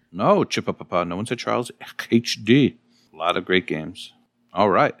 No, Chip-a-pa-pa. No one said Trials HD. A lot of great games. All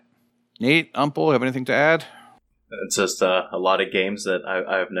right. Nate, Umple, have anything to add? It's just a lot of games that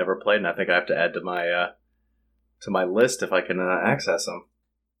I've never played, and I think I have to add to my list if I can access them.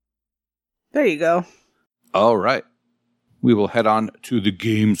 There you go. All right. We will head on to the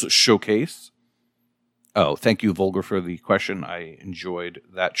Games Showcase. Oh, thank you, Volger, for the question. I enjoyed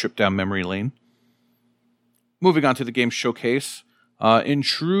that trip down memory lane. Moving on to the Games Showcase. In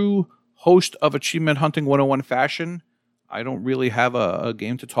true host of Achievement Hunting 101 fashion, I don't really have a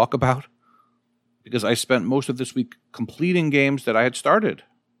game to talk about because I spent most of this week completing games that I had started.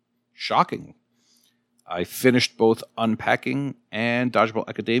 Shocking. I finished both Unpacking and Dodgeball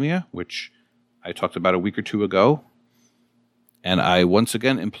Academia, which I talked about a week or two ago. And I once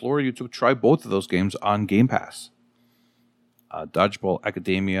again implore you to try both of those games on Game Pass. Dodgeball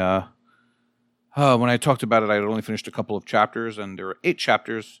Academia, when I talked about it, I had only finished a couple of chapters, and there were 8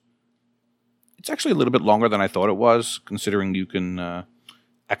 chapters. It's actually a little bit longer than I thought it was, considering you can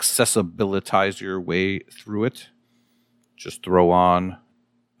accessibilitize your way through it. Just throw on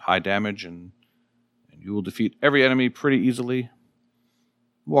high damage, and you will defeat every enemy pretty easily.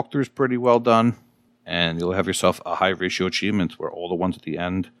 Walkthrough is pretty well done. And you'll have yourself a high ratio achievement where all the ones at the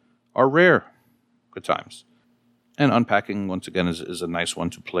end are rare. Good times. And Unpacking, once again, is a nice one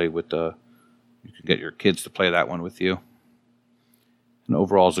to play with. You can get your kids to play that one with you. And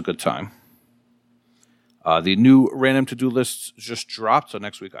overall, it's a good time. The new random to-do lists just dropped, so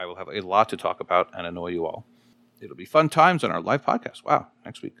next week I will have a lot to talk about and annoy you all. It'll be fun times on our live podcast. Wow,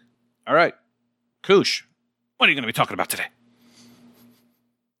 next week. All right. Koosh, what are you going to be talking about today?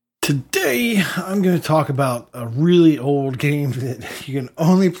 Today, I'm going to talk about a really old game that you can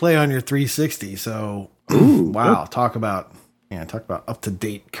only play on your 360. So, wow, talk about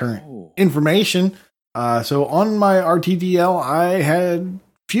up-to-date current information. So on my RTDL, I had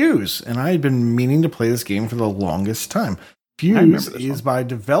Fuse, and I had been meaning to play this game for the longest time. Fuse is by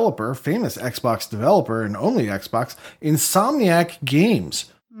famous Xbox developer, and only Xbox, Insomniac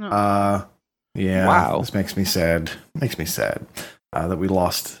Games. Wow. This makes me sad. That we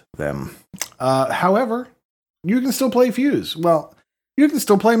lost them. However, you can still play Fuse. Well, you can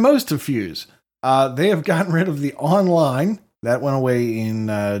still play most of Fuse. They have gotten rid of the online. That went away in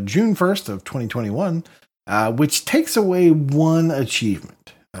June 1st of 2021, which takes away one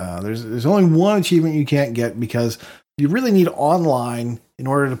achievement. There's only one achievement you can't get because you really need online in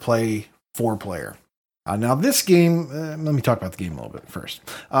order to play 4-player. Now, this game, let me talk about the game a little bit first.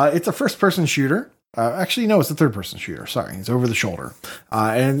 It's a first-person shooter. Actually, no, it's a third-person shooter. Sorry, it's over the shoulder.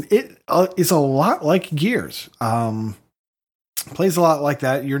 And it is a lot like Gears. Plays a lot like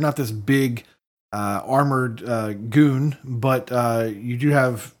that. You're not this big armored goon, but you do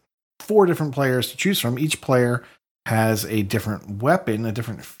have 4 different players to choose from. Each player has a different weapon, a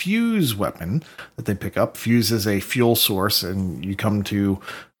different Fuse weapon that they pick up. Fuse is a fuel source, and you come to,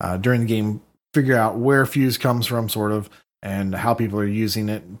 during the game, figure out where Fuse comes from, sort of, and how people are using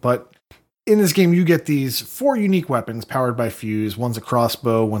it. But in this game, you get these 4 unique weapons powered by Fuse. One's a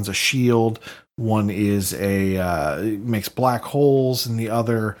crossbow, one's a shield, one is makes black holes, and the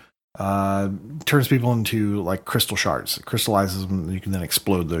other turns people into like crystal shards. It crystallizes them, and you can then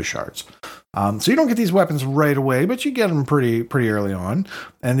explode those shards. So you don't get these weapons right away, but you get them pretty early on.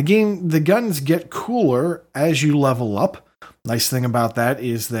 And the guns get cooler as you level up. Nice thing about that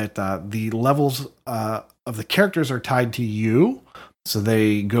is that the levels of the characters are tied to you. So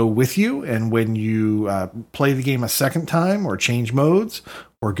they go with you, and when you play the game a second time or change modes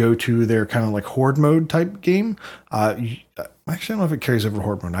or go to their kind of like horde mode type game, actually I don't know if it carries over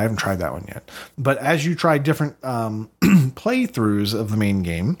horde mode. I haven't tried that one yet. But as you try different playthroughs of the main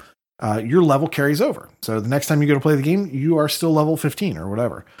game, your level carries over. So the next time you go to play the game, you are still level 15 or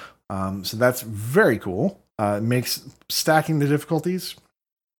whatever. So that's very cool. It makes stacking the difficulties.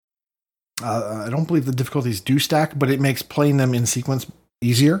 I don't believe the difficulties do stack, but it makes playing them in sequence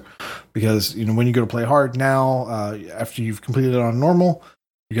easier because, when you go to play hard now, after you've completed it on normal,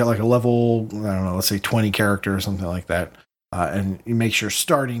 you got like a level, I don't know, let's say 20 character or something like that. And it makes your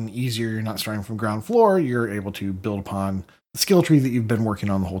starting easier. You're not starting from ground floor. You're able to build upon the skill tree that you've been working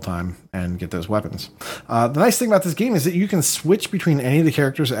on the whole time and get those weapons. The nice thing about this game is that you can switch between any of the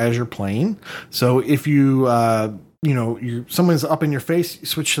characters as you're playing. So if someone's up in your face, you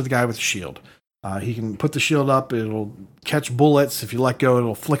switch to the guy with the shield. He can put the shield up. It'll catch bullets. If you let go,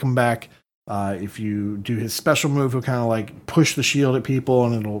 it'll flick them back. If you do his special move, he'll kind of like push the shield at people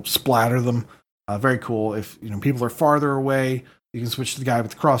and it'll splatter them. Very cool. If people are farther away, you can switch to the guy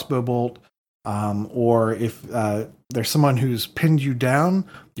with the crossbow bolt. Or if there's someone who's pinned you down,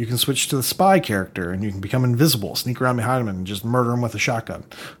 you can switch to the spy character and you can become invisible, sneak around behind them and just murder them with a shotgun.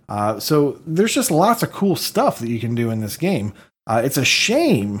 So there's just lots of cool stuff that you can do in this game. It's a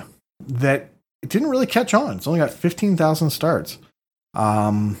shame that it didn't really catch on. It's only got 15,000 starts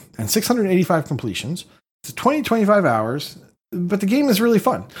and 685 completions. It's 25 hours, but the game is really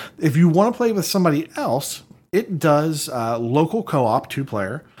fun. If you want to play with somebody else, it does local co-op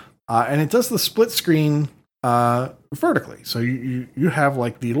 2-player. And it does the split screen vertically. So you have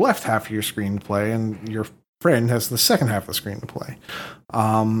like the left half of your screen to play and your friend has the second half of the screen to play.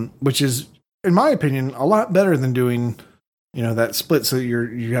 Which is, in my opinion, a lot better than doing, that split so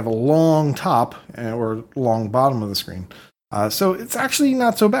you have a long top or long bottom of the screen. So it's actually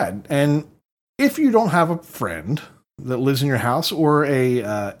not so bad. And if you don't have a friend that lives in your house or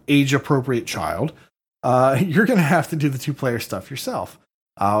a age-appropriate child, you're going to have to do the 2-player stuff yourself.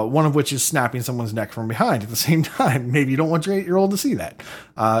 One of which is snapping someone's neck from behind at the same time. Maybe you don't want your 8-year-old to see that.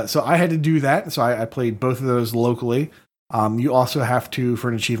 So I had to do that. So I played both of those locally. You also have to, for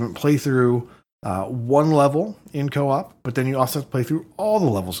an achievement, play through one level in co-op, but then you also have to play through all the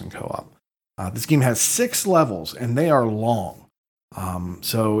levels in co-op. This game has 6 levels and they are long.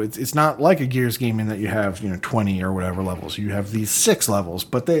 So it's not like a Gears game in that you have, 20 or whatever levels. You have these 6 levels,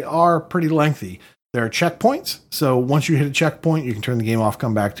 but they are pretty lengthy. There are checkpoints, so once you hit a checkpoint, you can turn the game off,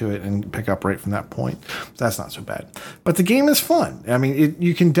 come back to it, and pick up right from that point. That's not so bad. But the game is fun. I mean,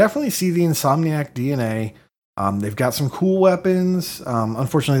 you can definitely see the Insomniac DNA. They've got some cool weapons.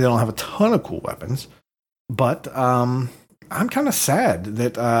 Unfortunately, they don't have a ton of cool weapons. But I'm kind of sad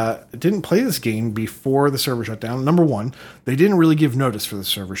that I didn't play this game before the server shut down. Number one, they didn't really give notice for the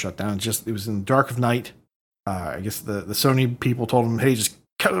server shutdown. It was in the dark of night. I guess the Sony people told them, hey, just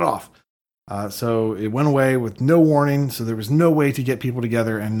cut it off. So it went away with no warning, so there was no way to get people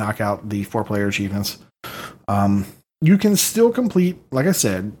together and knock out the 4-player achievements. You can still complete, like I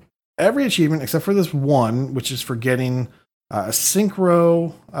said, every achievement except for this one, which is for getting a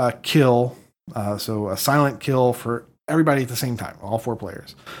synchro kill, so a silent kill for everybody at the same time, all 4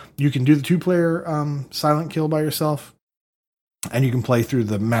 players. You can do the 2-player silent kill by yourself, and you can play through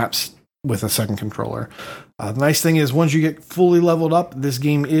the maps with a second controller. The nice thing is once you get fully leveled up, this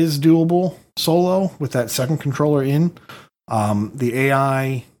game is doable solo with that second controller in. The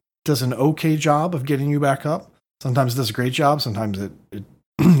AI does an okay job of getting you back up. Sometimes it does a great job. Sometimes it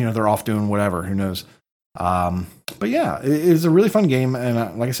they're off doing whatever. Who knows? But yeah, it is a really fun game.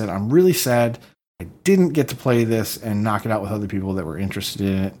 And like I said, I'm really sad I didn't get to play this and knock it out with other people that were interested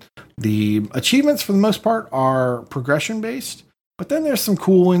in it. The achievements for the most part are progression based. But then there's some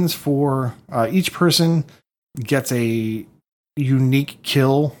cool ones for each person gets a unique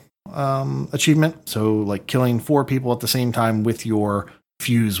kill achievement. So like killing 4 people at the same time with your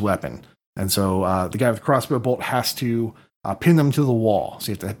fuse weapon. And so the guy with the crossbow bolt has to pin them to the wall.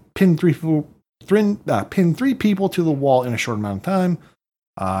 So you have to pin 3 people to the wall in a short amount of time.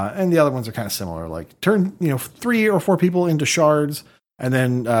 And the other ones are kind of similar, like turn 3 or 4 people into shards and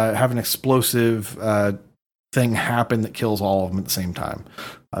then have an explosive thing happen that kills all of them at the same time.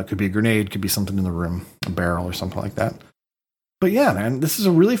 It could be a grenade, could be something in the room, a barrel or something like that. But yeah, man, this is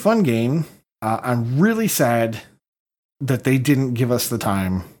a really fun game. I'm really sad that they didn't give us the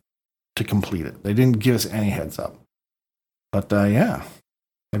time to complete it. They didn't give us any heads up. But yeah.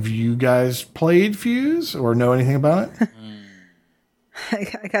 Have you guys played Fuse or know anything about it?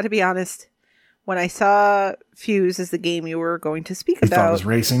 I got to be honest. When I saw Fuse as the game you were going to speak You about, thought it was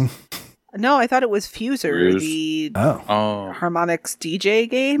racing? No, I thought it was Fuser, Fuse. the Oh. Harmonix DJ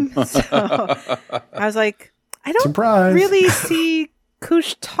game. So I was like, I don't Surprise. really see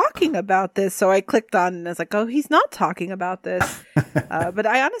Kush talking about this. So I clicked on and I was like, oh, he's not talking about this. But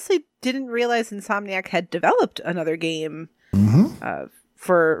I honestly didn't realize Insomniac had developed another game Mm-hmm.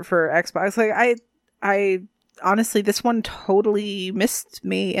 for Xbox. Like honestly, this one totally missed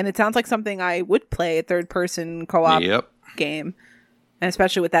me, and it sounds like something I would play a third-person co-op game, and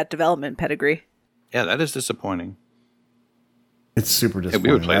especially with that development pedigree. Yeah, that is disappointing. It's super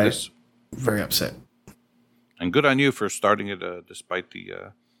disappointing. We would play this. Very upset. And good on you for starting it despite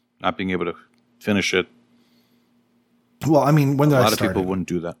the not being able to finish it. Well, I mean, when did I start? A lot of people wouldn't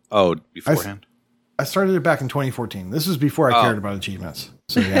do that. Oh, beforehand? I started it back in 2014. This was before I cared about achievements.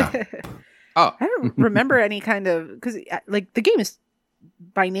 So, yeah. I don't remember any kind of... Because, like, the game is,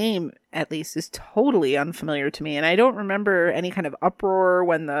 by name at least, is totally unfamiliar to me. And I don't remember any kind of uproar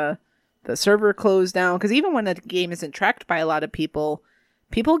when the server closed down. Because even when a game isn't tracked by a lot of people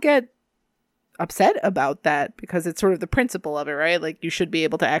get upset about that because it's sort of the principle of it, right? Like, you should be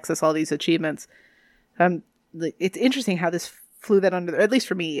able to access all these achievements. It's interesting how this flew that under, at least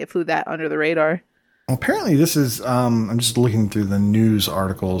for me, it flew that under the radar. Apparently this is, I'm just looking through the news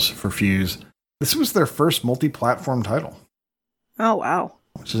articles for Fuse. This was their first multi-platform title. Oh, wow.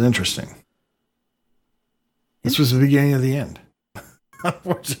 Which is interesting. This was the beginning of the end.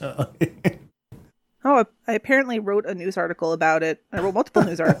 Unfortunately. Oh, I apparently wrote a news article about it. I wrote multiple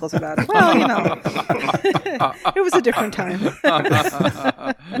news articles about it. Well, you know, it was a different time.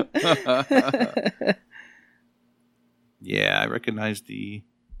 Yeah, I recognize the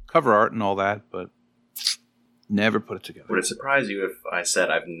cover art and all that, but never put it together. Would it surprise you if I said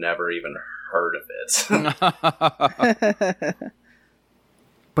I've never even heard of it?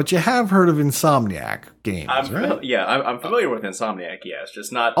 But you have heard of Insomniac games, right? I'm familiar with Insomniac, yes.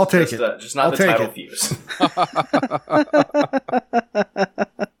 Just not I'll take just, it. Just not I'll the take title it. Fuse.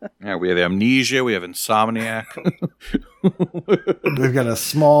 Yeah, we have Amnesia, we have Insomniac. They've got a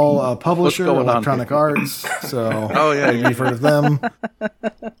small publisher, going on? Electronic Arts. So, yeah, you've heard of them.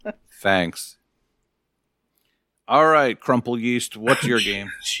 Thanks. All right, Crumple Yeast, what's your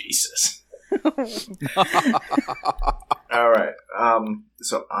game? Jesus. All right.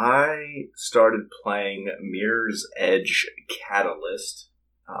 So I started playing Mirror's Edge Catalyst.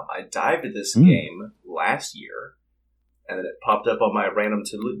 I dived into this game last year, and then it popped up on my random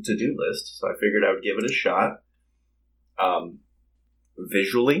to-do list, so I figured I would give it a shot.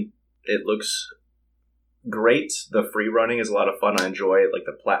 Visually, it looks great. The free running is a lot of fun. I enjoy it, like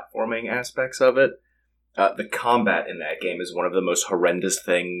the platforming aspects of it. The combat in that game is one of the most horrendous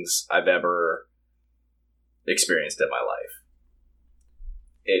things I've ever experienced in my life.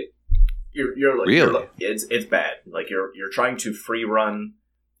 It's bad. Like you're trying to free run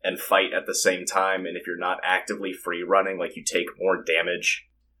and fight at the same time, and if you're not actively free running, like you take more damage,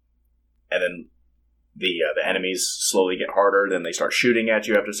 and then the enemies slowly get harder. Then they start shooting at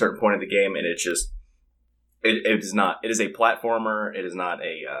you after a certain point in the game, and it's just. It is not. It is a platformer. It is not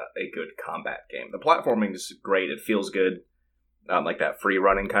a good combat game. The platforming is great. It feels good, like that free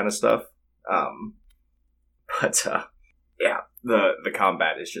running kind of stuff. But the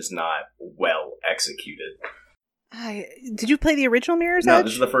combat is just not well executed. Did you play the original Mirror's Edge? No,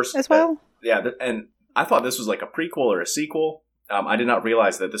 this is the first as well. And I thought this was like a prequel or a sequel. I did not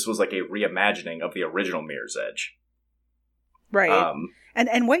realize that this was like a reimagining of the original Mirror's Edge. Right.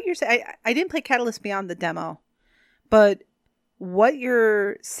 And what you're saying, I didn't play Catalyst beyond the demo, but what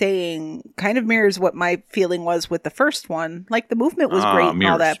you're saying kind of mirrors what my feeling was with the first one. Like the movement was great and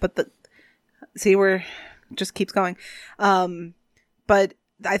all that, but just keeps going. But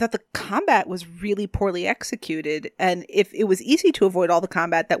I thought the combat was really poorly executed, and if it was easy to avoid all the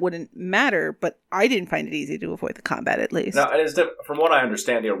combat, that wouldn't matter, but I didn't find it easy to avoid the combat, at least. No, from what I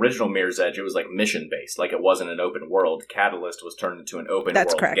understand, the original Mirror's Edge, it was like mission-based, like it wasn't an open world. Catalyst was turned into an open world game.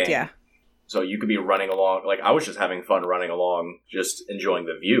 That's correct, yeah. So you could be running along, like I was just having fun running along, just enjoying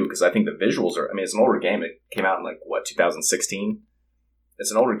the view, because I think the visuals it's an older game. It came out in 2016? It's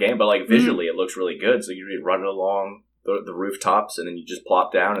an older game, but like visually it looks really good, so you'd be running along the rooftops, and then you just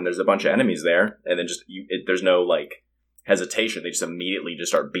plop down, and there's a bunch of enemies there, and then there's no like hesitation. They just immediately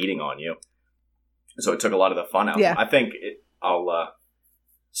just start beating on you. So it took a lot of the fun out. Yeah. I think I'll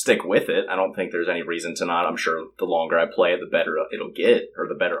stick with it. I don't think there's any reason to not. I'm sure the longer I play it, the better it'll get, or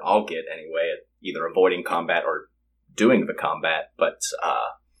the better I'll get anyway at either avoiding combat or doing the combat. But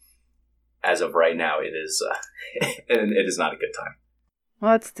as of right now, it is it is not a good time.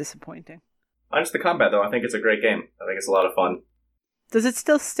 Well, that's disappointing. Just the combat, though. I think it's a great game. I think it's a lot of fun. Does it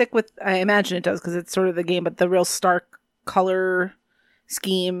still stick with... I imagine it does, because it's sort of the game, but the real stark color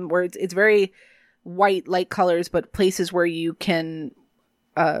scheme, where it's very white, light colors, but places where you can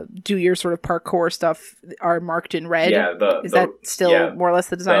do your sort of parkour stuff are marked in red? Yeah. Is that still more or less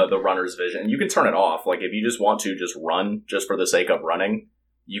the design? The runner's vision. You can turn it off. Like, if you just want to just run, just for the sake of running,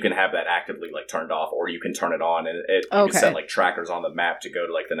 you can have that actively like turned off, or you can turn it on, and you Okay. can set like trackers on the map to go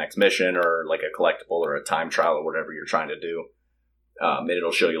to like the next mission or like a collectible or a time trial or whatever you're trying to do. And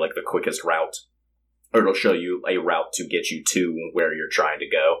it'll show you like the quickest route, or it'll show you a route to get you to where you're trying to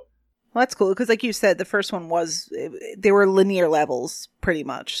go. Well, that's cool because, like you said, the first one they were linear levels pretty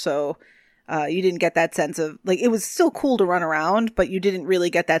much. So you didn't get that sense of like it was still cool to run around, but you didn't really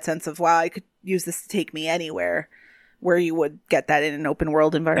get that sense of wow, I could use this to take me anywhere, where you would get that in an open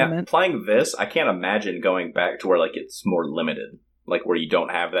world environment. Yeah, playing this, I can't imagine going back to where like it's more limited, like where you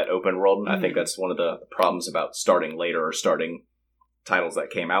don't have that open world. And I think that's one of the problems about starting later or starting titles that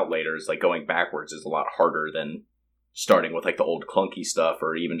came out later is like going backwards is a lot harder than starting with like the old clunky stuff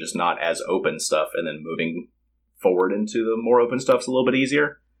or even just not as open stuff and then moving forward into the more open stuff's a little bit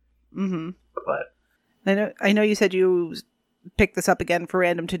easier. Mm-hmm. But I know you said you picked this up again for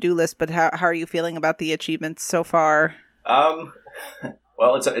random to-do list, but how are you feeling about the achievements so far?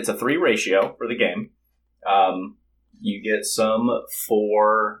 Well, it's a 3 ratio for the game. You get some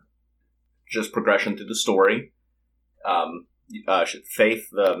for just progression through the story. Faith,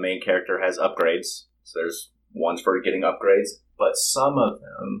 the main character, has upgrades. So there's ones for getting upgrades, but some of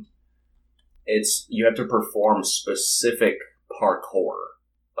them, you have to perform specific parkour.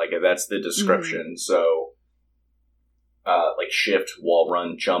 Like that's the description. So, like shift, wall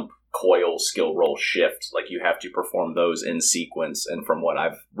run, jump, coil, skill roll, shift. Like you have to perform those in sequence. And from what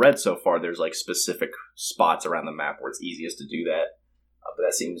I've read so far, there's like specific spots around the map where it's easiest to do that. But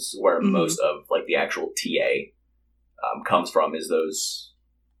that seems where most of like the actual TA comes from, is those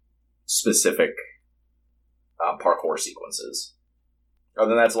specific parkour sequences. Other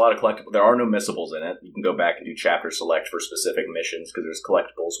than that, it's a lot of collectibles. There are no missables in it. You can go back and do chapter select for specific missions because there's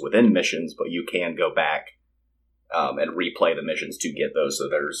collectibles within missions, but you can go back and replay the missions to get those, so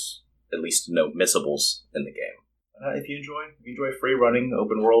there's at least no missables in the game. If you enjoy free running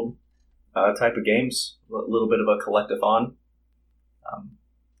open world type of games, a little bit of a collectathon.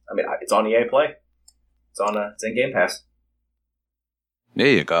 It's on EA Play. It's in Game Pass. There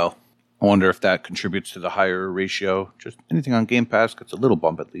you go. I wonder if that contributes to the higher ratio. Just anything on Game Pass gets a little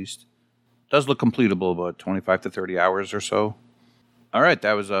bump at least. Does look completable, about 25 to 30 hours or so. All right,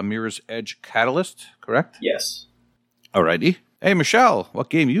 that was Mirror's Edge Catalyst, correct? Yes. Alrighty. Hey, Michelle, what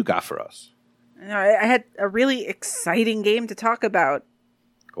game you got for us? I had a really exciting game to talk about,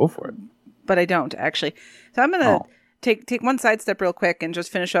 Go for it. but I don't actually. So I'm gonna take one sidestep real quick and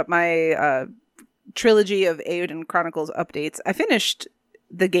just finish up my trilogy of Eiyuden Chronicles updates. I finished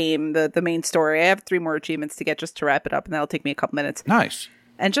the game, the main story. I have 3 more achievements to get just to wrap it up, and that'll take me a couple minutes. Nice.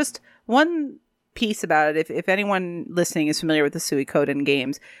 And just one piece about it, if anyone listening is familiar with the Suikoden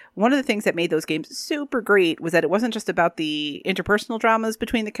games, one of the things that made those games super great was that it wasn't just about the interpersonal dramas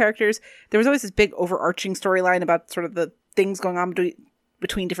between the characters. There was always this big overarching storyline about sort of the things going on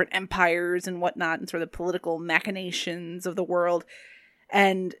between different empires and whatnot, and sort of the political machinations of the world.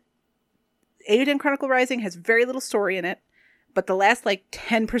 And Eiyuden Chronicle Rising has very little story in it, but the last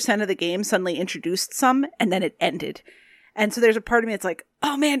 10% of the game suddenly introduced some, and then it ended. And so there's a part of me that's like,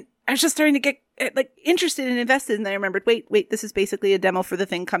 oh man, I was just starting to get interested and invested. And then I remembered, wait, this is basically a demo for the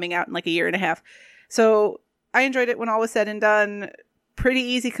thing coming out in a year and a half. So I enjoyed it when all was said and done. Pretty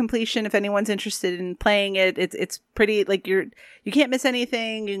easy completion if anyone's interested in playing it. It's pretty, you can't miss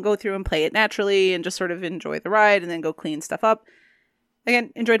anything. You can go through and play it naturally and just sort of enjoy the ride and then go clean stuff up.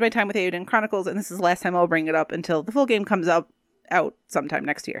 Again, enjoyed my time with Eiyuden Chronicles, and this is the last time I'll bring it up until the full game comes out sometime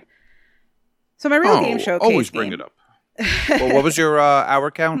next year. So my real game showcase always bring it up. Well, what was your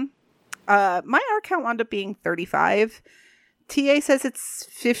hour count? My hour count wound up being 35. TA says it's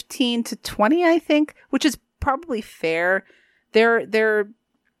 15 to 20, I think, which is probably fair. I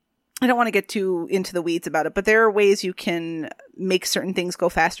don't want to get too into the weeds about it, but there are ways you can make certain things go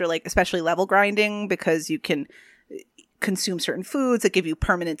faster, especially level grinding, because you can consume certain foods that give you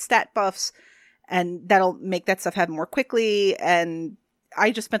permanent stat buffs, and that'll make that stuff happen more quickly. And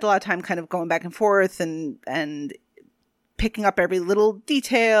I just spent a lot of time kind of going back and forth and picking up every little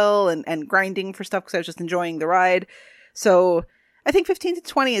detail and grinding for stuff because I was just enjoying the ride. So I think 15 to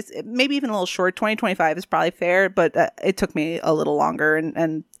 20 is maybe even a little short. 20, 25 is probably fair, but it took me a little longer,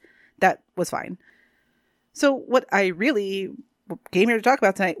 and that was fine. So what I really came here to talk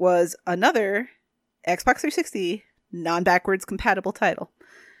about tonight was another Xbox 360 non-backwards compatible title,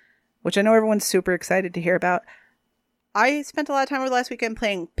 which I know everyone's super excited to hear about. I spent a lot of time over the last weekend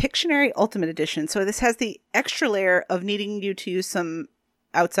playing Pictionary Ultimate Edition. So this has the extra layer of needing you to use some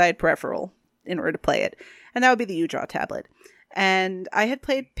outside peripheral in order to play it. And that would be the UDraw tablet. And I had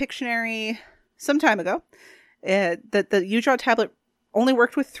played Pictionary some time ago. The UDraw tablet only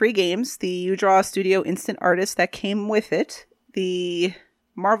worked with 3 games. The UDraw Studio Instant Artist that came with it. The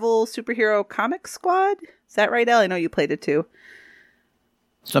Marvel Superhero Comic Squad. Is that right, Elle? I know you played it too.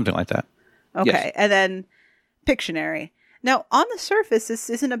 Something like that. Okay, Yes. and then Pictionary. Now, on the surface, this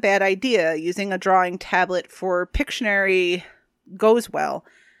isn't a bad idea. Using a drawing tablet for Pictionary goes well.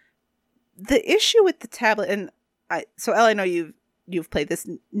 The issue with the tablet, and so Elle, I know you've played this.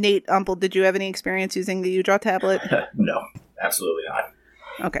 Nate Umple, did you have any experience using the UDraw tablet? No, absolutely not.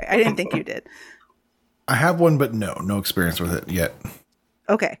 Okay, I didn't think you did. I have one, but no experience with it yet.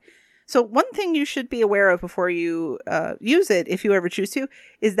 Okay. So one thing you should be aware of before you use it, if you ever choose to,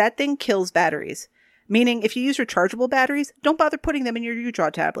 is that thing kills batteries. Meaning, if you use rechargeable batteries, don't bother putting them in your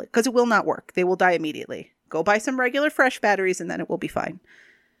UDraw tablet, because it will not work. They will die immediately. Go buy some regular fresh batteries, and then it will be fine.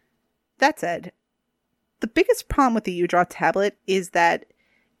 That said, the biggest problem with the UDraw tablet is that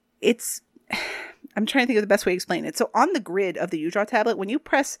it's... I'm trying to think of the best way to explain it. So on the grid of the UDraw tablet, when you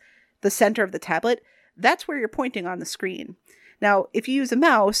press the center of the tablet, that's where you're pointing on the screen. Now, if you use a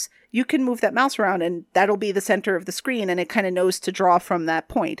mouse, you can move that mouse around and that'll be the center of the screen and it kind of knows to draw from that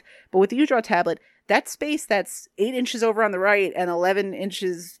point. But with the UDraw tablet, that space that's 8 inches over on the right and 11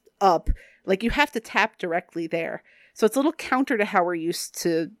 inches up, like you have to tap directly there. So it's a little counter to how we're used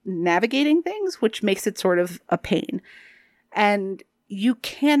to navigating things, which makes it sort of a pain. And you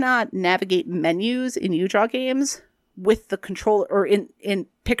cannot navigate menus in UDraw games with the controller, or in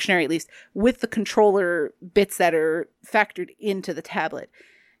Pictionary at least, with the controller bits that are factored into the tablet.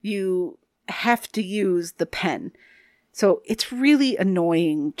 You have to use the pen. So it's really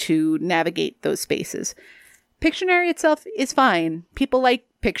annoying to navigate those spaces. Pictionary itself is fine. People like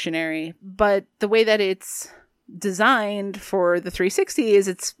Pictionary, but the way that it's designed for the 360 is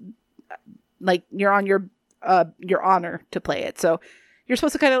it's like you're on your honor to play it. So you're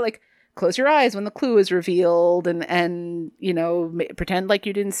supposed to kind of like close your eyes when the clue is revealed and you know, pretend like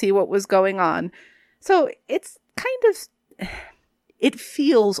you didn't see what was going on. So it's kind of, it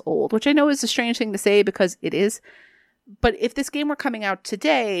feels old, which I know is a strange thing to say because it is. But if this game were coming out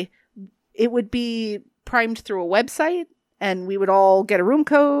today, it would be primed through a website and we would all get a room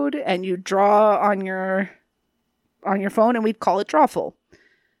code and you draw on your phone and we'd call it Drawful.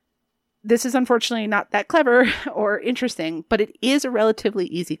 This is unfortunately not that clever or interesting, but it is a relatively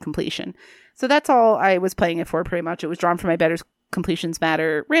easy completion. So that's all I was playing it for pretty much. It was drawn for my Better Completions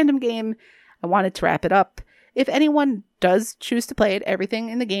Matter random game. I wanted to wrap it up. If anyone does choose to play it, everything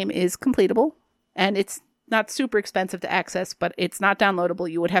in the game is completable. And it's not super expensive to access, but it's not downloadable.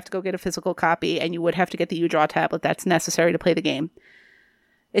 You would have to go get a physical copy and you would have to get the UDraw tablet that's necessary to play the game.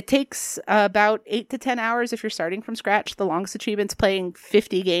 It takes about 8 to 10 hours if you're starting from scratch. The longest achievement's playing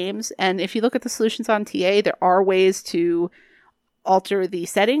 50 games. And if you look at the solutions on TA, there are ways to alter the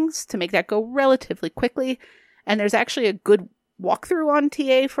settings to make that go relatively quickly. And there's actually a good walkthrough on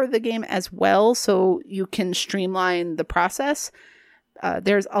TA for the game as well, so you can streamline the process.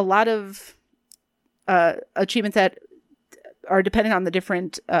 There's a lot of achievements that are dependent on the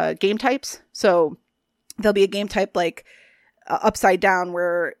different game types. So there'll be a game type like upside down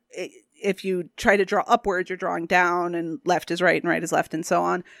where if you try to draw upwards, you're drawing down and left is right and right is left and so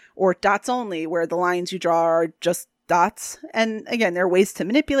on. Or dots only, where the lines you draw are just dots. And again, there are ways to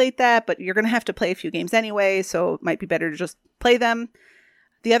manipulate that, but you're going to have to play a few games anyway, so it might be better to just play them.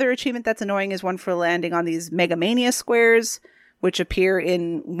 The other achievement that's annoying is one for landing on these Mega Mania squares, which appear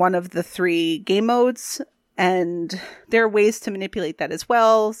in one of the 3 game modes. And there are ways to manipulate that as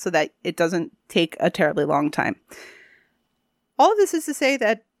well so that it doesn't take a terribly long time. All of this is to say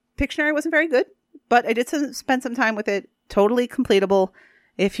that Pictionary wasn't very good, but I did spend some time with it. Totally completable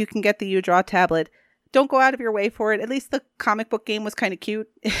if you can get the UDraw tablet. Don't go out of your way for it. At least the comic book game was kind of cute.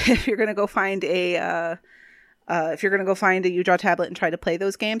 If you're going to go find a UDraw tablet and try to play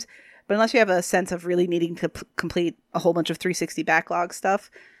those games, but unless you have a sense of really needing to complete a whole bunch of 360 backlog stuff,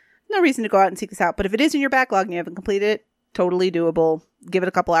 no reason to go out and seek this out. But if it is in your backlog and you haven't completed it, totally doable. Give it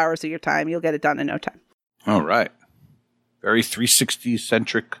a couple hours of your time. You'll get it done in no time. All right. Very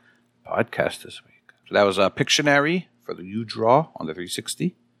 360-centric podcast this week. So that was Pictionary for the UDraw on the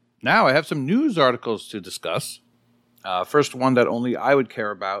 360. Now I have some news articles to discuss. First one that only I would care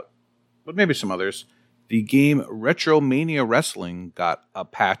about, but maybe some others. The game Retromania Wrestling got a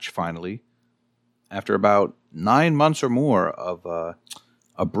patch finally after about 9 months or more of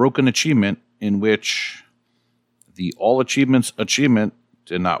a broken achievement in which the all achievements achievement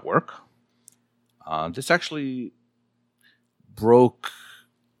did not work. This actually broke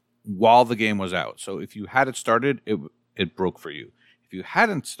while the game was out. So if you had it started, it broke for you. If you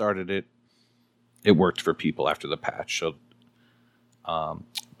hadn't started it, it worked for people after the patch. So,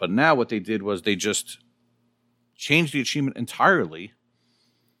 but now what they did was they just changed the achievement entirely.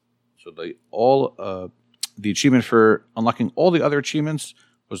 So The achievement for unlocking all the other achievements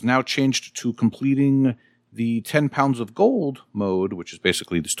was now changed to completing the 10 pounds of gold mode, which is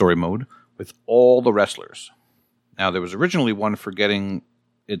basically the story mode, with all the wrestlers. Now, there was originally one for getting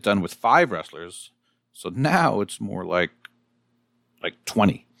it done with 5 wrestlers, so now it's more like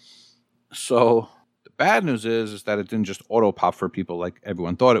 20. So the bad news is that it didn't just auto-pop for people like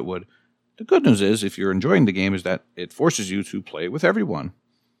everyone thought it would. The good news is, if you're enjoying the game, is that it forces you to play with everyone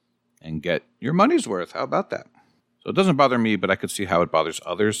and get your money's worth. How about that? So it doesn't bother me, but I could see how it bothers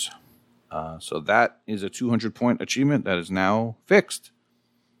others. So that is a 200-point achievement that is now fixed.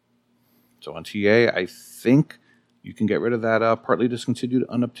 So on TA, I think you can get rid of that partly discontinued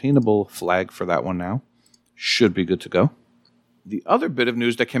unobtainable flag for that one now. Should be good to go. The other bit of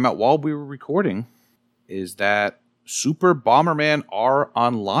news that came out while we were recording is that Super Bomberman R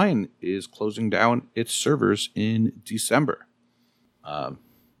Online is closing down its servers in December.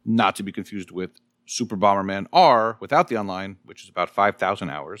 Not to be confused with Super Bomberman R without the online, which is about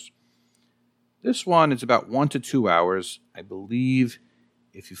 5,000 hours. This one is about 1 to 2 hours. I believe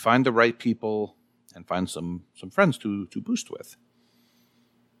if you find the right people and find some friends to boost with.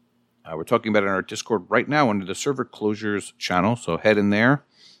 We're talking about it in our Discord right now under the server closures channel, so head in there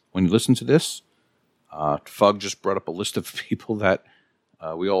when you listen to this. Fug just brought up a list of people that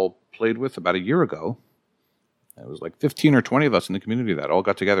we all played with about a year ago. It was like 15 or 20 of us in the community that all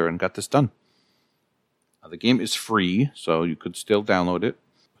got together and got this done. The game is free, so you could still download it.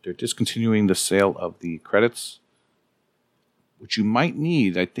 But they're discontinuing the sale of the credits, which you might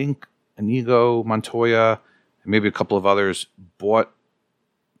need. I think Inigo, Montoya, and maybe a couple of others bought,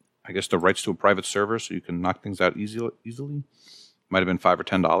 I guess, the rights to a private server so you can knock things out easily. Might have been $5 or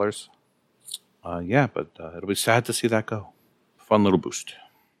 $10. But it'll be sad to see that go. Fun little boost.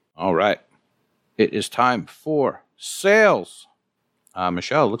 All right. It is time for sales.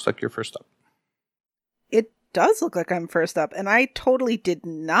 Michelle, looks like you're first up. It does look like I'm first up, and I totally did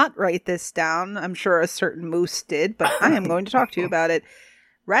not write this down. I'm sure a certain moose did, but I am going to talk to you about it.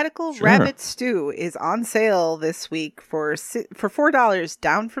 Radical Rabbit Stew is on sale this week for $4,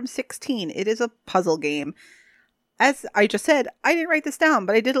 down from $16. It is a puzzle game. As I just said, I didn't write this down,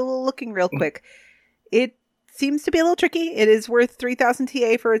 but I did a little looking real quick. It seems to be a little tricky. It is worth 3,000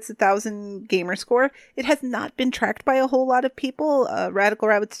 TA for its 1,000 gamer score. It has not been tracked by a whole lot of people. Radical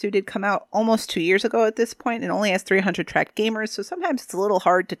Rabbit Stew did come out almost 2 years ago at this point and only has 300 tracked gamers, so sometimes it's a little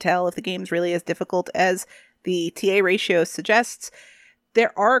hard to tell if the game's really as difficult as the TA ratio suggests.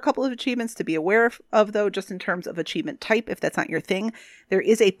 There are a couple of achievements to be aware of, though, just in terms of achievement type, if that's not your thing. There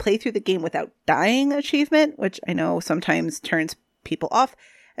is a play through the game without dying achievement, which I know sometimes turns people off.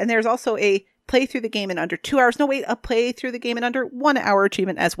 And there's also a play through the game in under 2 hours. No, wait, a play through the game in under 1 hour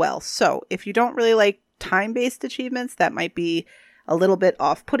achievement as well. So if you don't really like time-based achievements, that might be a little bit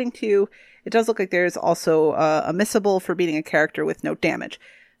off-putting to you. It does look like there's also a missable for beating a character with no damage.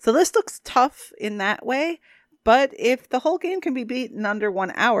 So this looks tough in that way. But if the whole game can be beaten under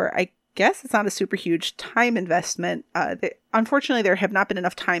 1 hour, I guess it's not a super huge time investment. Unfortunately, there have not been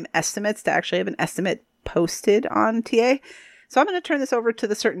enough time estimates to actually have an estimate posted on TA. So I'm going to turn this over to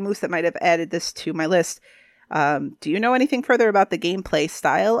the certain moose that might have added this to my list. Do you know anything further about the gameplay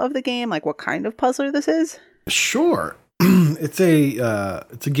style of the game? Like what kind of puzzler this is? Sure. It's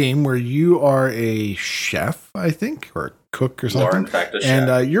a game where you are a chef, I think, or a cook or something. You are, in fact, a chef.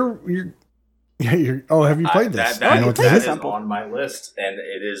 And you're have you played this? That is on my list, and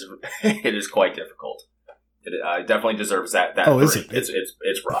it is quite difficult. It definitely deserves that. Oh, is it?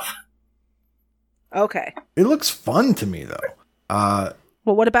 It's rough. Okay. It looks fun to me, though.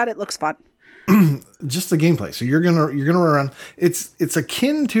 Well, what about it looks fun? Just the gameplay. So you're gonna run around. It's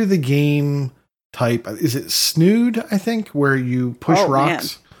akin to the game type. Is it Snood? I think where you push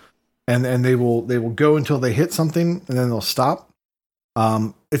rocks, and they will go until they hit something, and then they'll stop.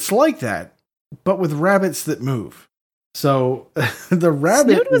 It's like that, but with rabbits that move. So the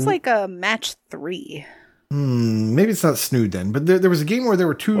rabbit Snood was like a match 3. Maybe it's not Snood then, but there was a game where there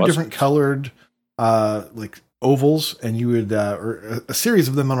were two different colored like ovals, and you would or a series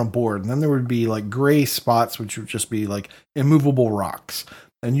of them on a board, and then there would be like gray spots, which would just be like immovable rocks,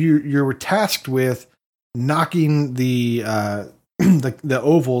 and you were tasked with knocking the the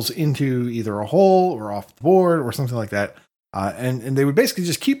ovals into either a hole or off the board or something like that. And they would basically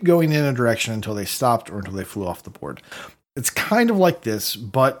just keep going in a direction until they stopped or until they flew off the board. It's kind of like this,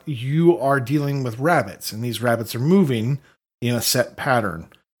 but you are dealing with rabbits, and these rabbits are moving in a set pattern.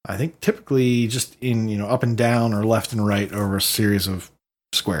 I think typically just in, up and down or left and right over a series of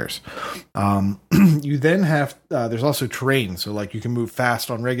squares. You then have, there's also terrain. So like you can move fast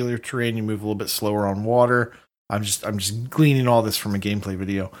on regular terrain. You move a little bit slower on water. I'm just gleaning all this from a gameplay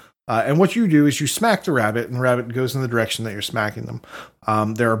video. And what you do is you smack the rabbit, and the rabbit goes in the direction that you're smacking them.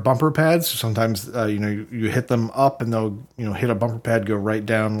 There are bumper pads. So sometimes, you hit them up and they'll, hit a bumper pad, go right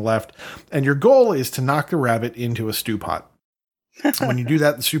down left. And your goal is to knock the rabbit into a stew pot. When you do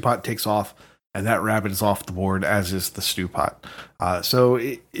that, the stew pot takes off and that rabbit is off the board, as is the stew pot. So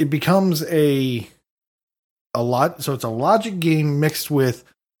it becomes a lot. So it's a logic game mixed with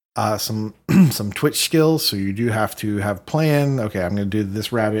some twitch skills. So you do have to have plan. Okay, I'm going to do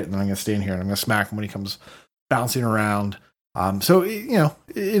this rabbit, and then I'm going to stand here and I'm going to smack him when he comes bouncing around. So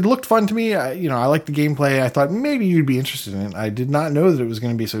it looked fun to me. I liked the gameplay. I thought maybe you'd be interested in it. I did not know that it was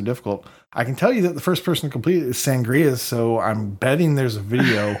going to be so difficult. I can tell you that the first person to complete it is Sangria. So I'm betting there's a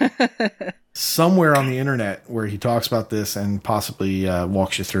video somewhere on the internet where he talks about this and possibly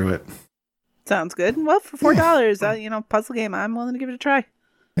walks you through it. Sounds good. Well, for $4, puzzle game, I'm willing to give it a try.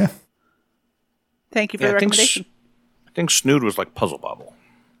 Yeah. Thank you for the recommendation. I think Snood was like Puzzle Bobble.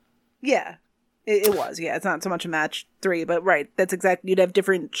 Yeah, it was. Yeah, it's not so much a match 3, but right. That's exactly. You'd have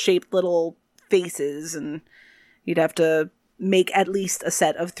different shaped little faces, and you'd have to make at least a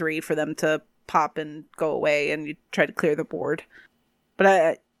set of 3 for them to pop and go away, and you try to clear the board.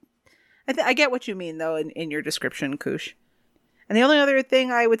 But I get what you mean, though, in your description, Koosh. And the only other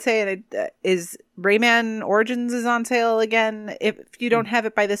thing I would say is Rayman Origins is on sale again. If you don't have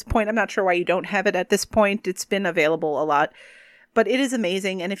it by this point, I'm not sure why you don't have it at this point. It's been available a lot, but it is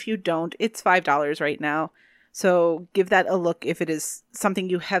amazing. And if you don't, it's $5 right now. So give that a look if it is something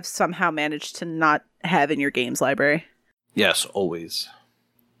you have somehow managed to not have in your games library. Yes, always.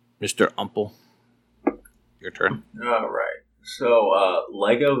 Mr. Umple, your turn. All right. So,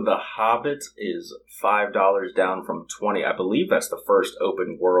 Lego The Hobbit is $5 down from $20. I believe that's the first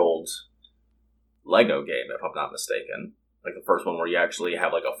open world Lego game, if I'm not mistaken. Like the first one where you actually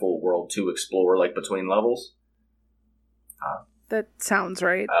have like a full world to explore, like between levels. That sounds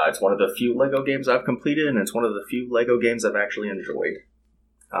right. It's one of the few Lego games I've completed, and it's one of the few Lego games I've actually enjoyed.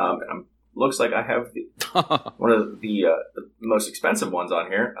 Looks like I have one of the most expensive ones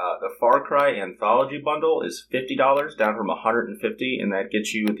on here. The Far Cry Anthology Bundle is $50, down from $150, and that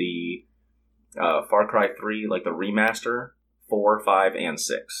gets you the Far Cry 3, like the remaster, 4, 5, and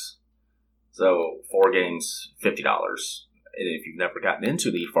 6. So 4 games, $50. And if you've never gotten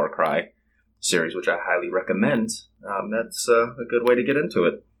into the Far Cry series, which I highly recommend, that's a good way to get into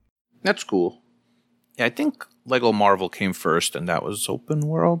it. That's cool. Yeah, I think Lego Marvel came first, and that was open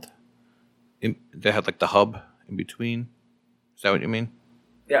world. They had like the hub in between. Is that what you mean?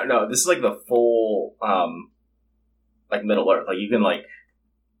 Yeah, no, this is like the full, like Middle Earth. Like you can like,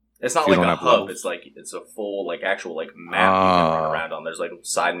 it's not like a hub. Levels. It's like it's a full like actual like map you can run around on. There's like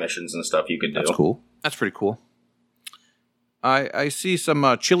side missions and stuff you could do. That's cool. That's pretty cool. I see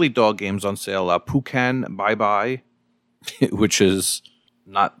some Chili Dog games on sale. Pukan Bye Bye, which is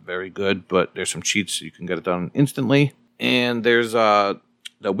not very good, but there's some cheats so you can get it done instantly. And there's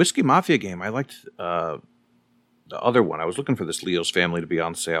the Whiskey Mafia game. I liked the other one. I was looking for this Leo's Family to be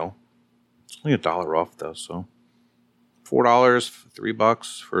on sale. It's only $1 off though, so $4,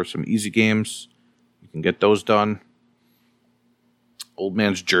 $3 for some easy games. You can get those done. Old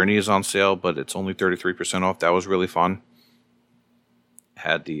Man's Journey is on sale, but it's only 33% off. That was really fun.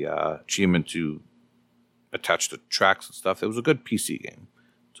 Had the achievement to attach the tracks and stuff. It was a good PC game.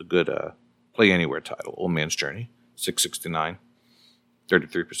 It's a good play anywhere title. Old Man's Journey, $6.69.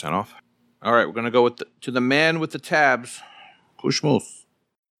 33% off. All right, we're going to go to the man with the tabs, Kushmos.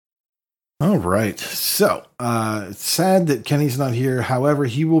 All right. So, it's sad that Kenny's not here. However,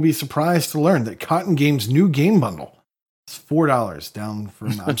 he will be surprised to learn that Cotton Games' new game bundle is $4 down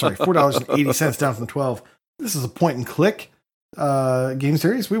from, $4.80 down from $12. This is a point and click game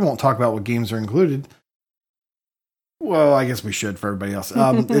series. We won't talk about what games are included. Well, I guess we should for everybody else.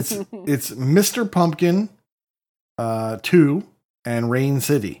 It's Mr. Pumpkin 2 and Rain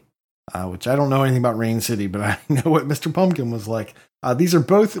City, which I don't know anything about Rain City, but I know what Mr. Pumpkin was like. These are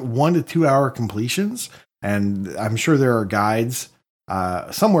both 1 to 2 hour completions, and I'm sure there are guides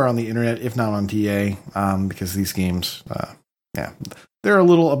somewhere on the internet, if not on TA, because these games, they're a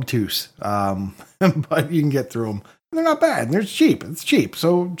little obtuse, but you can get through them. They're not bad, and they're cheap. It's cheap,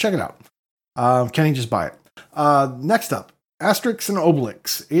 so check it out. Kenny, just buy it. Next up, Asterix and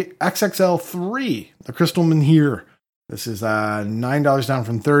Obelix, XXL 3, the Crystal Menhir. This is $9 down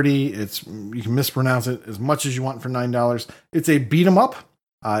from $30. You can mispronounce it as much as you want for $9. It's a beat 'em up.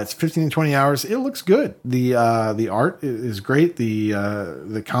 It's 15 to 20 hours. It looks good. The art is great.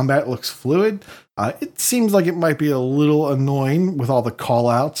 The combat looks fluid. It seems like it might be a little annoying with all the call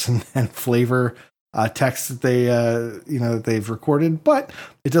outs and flavor text that they've recorded, but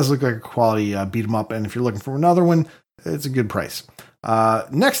it does look like a quality beat 'em up. And if you're looking for another one, it's a good price.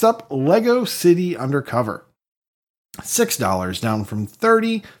 Next up, Lego City Undercover. $6 down from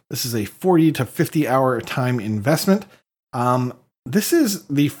 $30. This is a 40 to 50 hour time investment. This is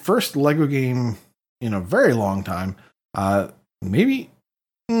the first Lego game in a very long time. Maybe,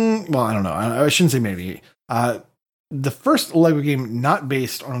 well, I don't know. I shouldn't say maybe. The first Lego game not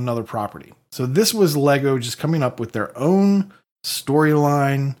based on another property. So this was Lego just coming up with their own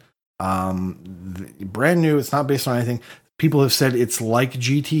storyline. Brand new. It's not based on anything. People have said it's like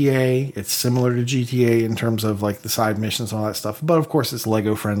GTA. It's similar to GTA in terms of like the side missions and all that stuff. But of course, it's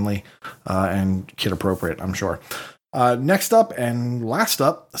Lego friendly and kid appropriate, I'm sure. Next up and last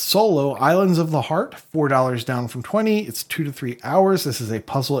up, Solo Islands of the Heart, $4 down from $20. It's 2 to 3 hours. This is a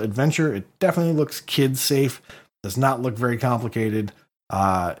puzzle adventure. It definitely looks kid safe. Does not look very complicated.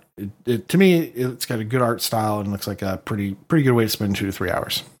 To me, it's got a good art style and looks like a pretty good way to spend 2 to 3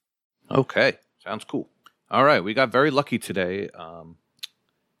 hours. Okay, sounds cool. All right, we got very lucky today.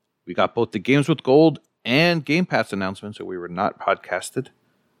 We got both the Games with Gold and Game Pass announcements, so we were not podcasted.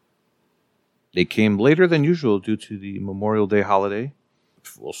 They came later than usual due to the Memorial Day holiday.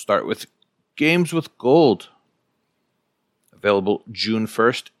 We'll start with Games with Gold. Available June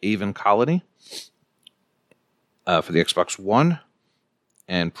 1st, Aven Colony for the Xbox One.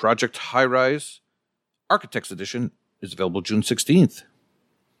 And Project High Rise Architects Edition is available June 16th.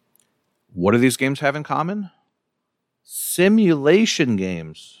 What do these games have in common? Simulation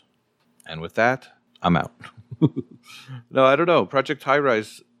games. And with that, I'm out. No, I don't know. Project High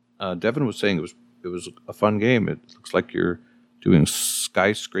Rise, Devin was saying it was a fun game. It looks like you're doing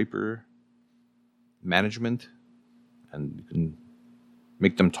skyscraper management, and you can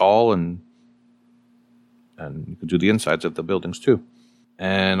make them tall, and you can do the insides of the buildings too.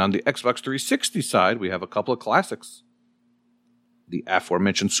 And on the Xbox 360 side, we have a couple of classics. The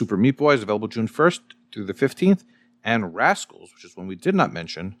aforementioned Super Meat Boy is available June 1st through the 15th, and Rascals, which is one we did not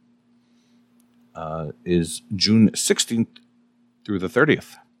mention, is June 16th through the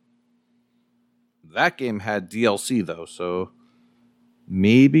 30th. That game had DLC, though, so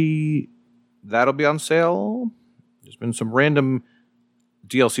maybe that'll be on sale. There's been some random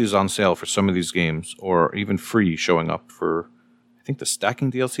DLCs on sale for some of these games, or even free showing up for, I think the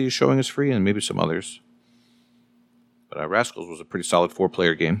Stacking DLC is showing as free, and maybe some others. But Rascals was a pretty solid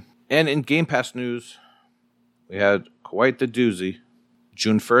 4-player game. And in Game Pass news, we had quite the doozy.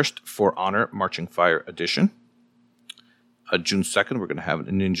 June 1st, For Honor Marching Fire Edition. June 2nd, we're going to have a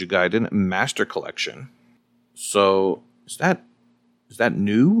Ninja Gaiden Master Collection. So, is that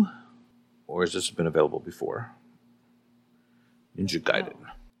new? Or has this been available before? Ninja Gaiden.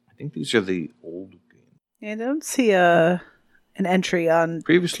 I think these are the old games. Yeah, I don't see an entry on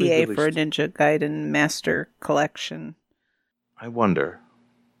Previously PA released. for a Ninja Gaiden Master Collection. I wonder.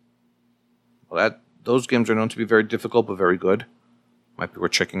 Well, those games are known to be very difficult, but very good. Might be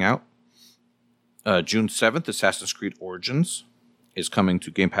worth checking out. June 7th, Assassin's Creed Origins is coming to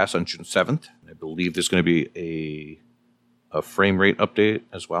Game Pass on June 7th. I believe there's going to be a frame rate update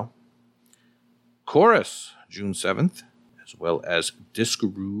as well. Chorus, June 7th, as well as Disc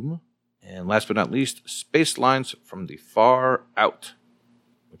Room. And last but not least, Space Lines from the Far Out,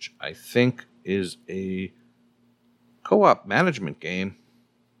 which I think is a co-op management game.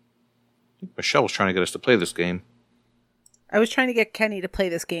 I think Michelle was trying to get us to play this game. I was trying to get Kenny to play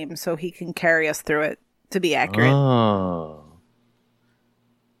this game so he can carry us through it, to be accurate. Oh.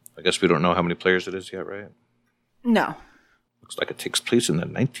 I guess we don't know how many players it is yet, right? No. Looks like it takes place in the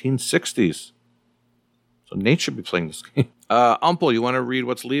 1960s. So Nate should be playing this game. Umpel, you want to read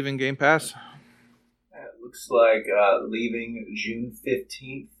what's leaving Game Pass? It looks like leaving June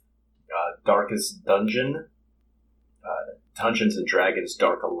 15th, Darkest Dungeon, Dungeons & Dragons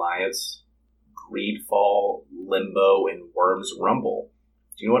Dark Alliance, Greedfall, Limbo, and Worms Rumble.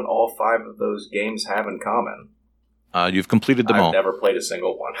 Do you know what all 5 of those games have in common? You've completed them all. I've never played a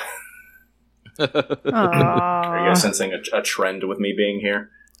single one. Are you guys sensing a trend with me being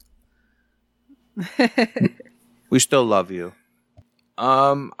here? We still love you.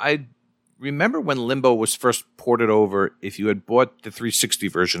 I remember when Limbo was first ported over, if you had bought the 360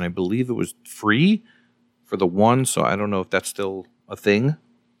 version, I believe it was free for the one, so I don't know if that's still a thing.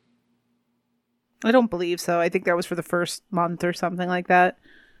 I don't believe so. I think that was for the first month or something like that.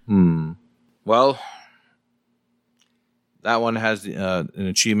 Well, that one has an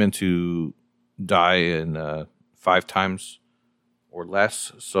achievement to die in 5 times or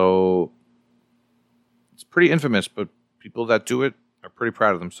less, so it's pretty infamous, but people that do it are pretty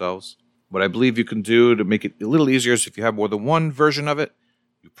proud of themselves. What I believe you can do to make it a little easier is if you have more than one version of it,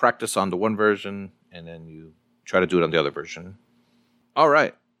 you practice on the one version, and then you try to do it on the other version. All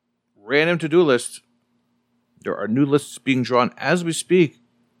right. Random to-do list. There are new lists being drawn as we speak,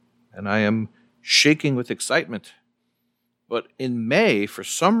 and I am shaking with excitement. But in May, for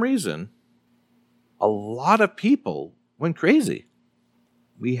some reason, a lot of people went crazy.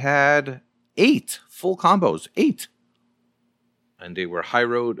 We had 8 full combos, 8. And they were High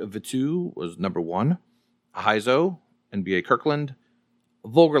Road Vitu was number 1, Heizo, NBA Kirkland,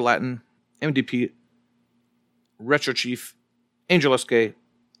 Vulgar Latin, MDP, Retro Chief, Angel SK,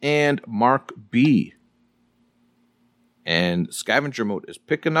 and Mark B. And Scavenger Mode is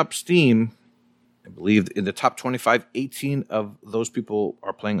picking up steam. I believe in the top 25, 18 of those people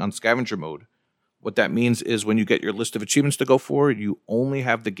are playing on Scavenger Mode. What that means is when you get your list of achievements to go for, you only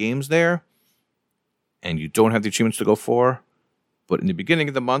have the games there, and you don't have the achievements to go for. But in the beginning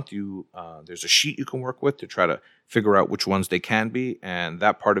of the month, there's a sheet you can work with to try to figure out which ones they can be, and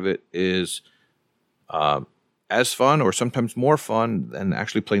that part of it is as fun or sometimes more fun than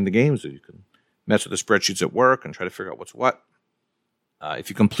actually playing the games. You can mess with the spreadsheets at work and try to figure out what's what. If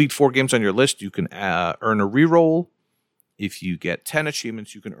you complete 4 games on your list, you can earn a reroll. If you get 10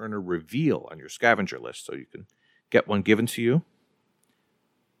 achievements, you can earn a reveal on your scavenger list. So you can get one given to you,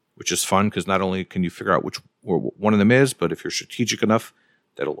 which is fun because not only can you figure out which one of them is, but if you're strategic enough,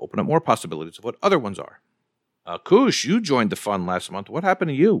 that'll open up more possibilities of what other ones are. Kush, you joined the fun last month. What happened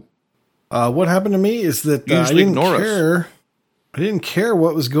to you? What happened to me is that I didn't care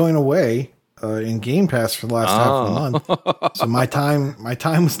what was going away in Game Pass for the last half of the month. So my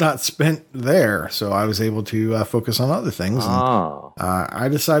time was not spent there. So I was able to focus on other things. And, I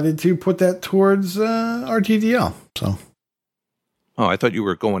decided to put that towards RTDL. So. Oh, I thought you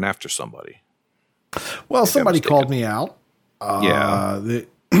were going after somebody. Well, somebody called me out.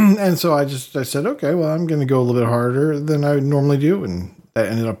 And so I said, okay, well, I'm going to go a little bit harder than I normally do. And that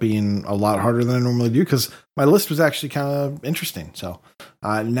ended up being a lot harder than I normally do because my list was actually kind of interesting. So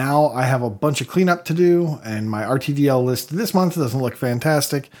now I have a bunch of cleanup to do, and my RTDL list this month doesn't look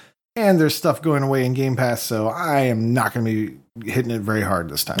fantastic. And there's stuff going away in Game Pass, so I am not going to be hitting it very hard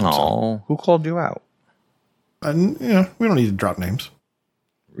this time. Oh, so. Who called you out? And we don't need to drop names.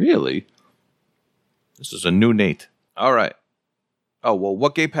 Really? This is a new Nate. All right. Oh, well,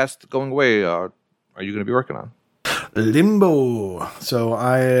 what Game Pass going away are you going to be working on? Limbo. So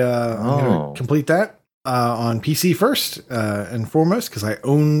I'm going to complete that on PC first and foremost because I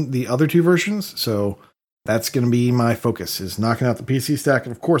own the other 2 versions. So that's going to be my focus, is knocking out the PC stack.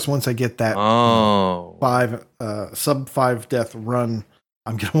 And of course, once I get that sub 5 death run,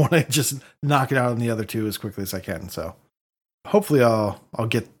 I'm going to want to just knock it out on the other 2 as quickly as I can. So hopefully I'll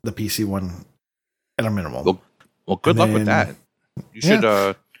get the PC one at a minimum. Well, good luck with that. You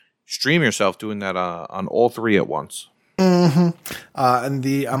should stream yourself doing that on all 3 at once. Mm-hmm.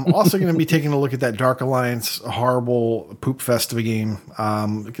 I'm also going to be taking a look at that Dark Alliance horrible poop fest of a game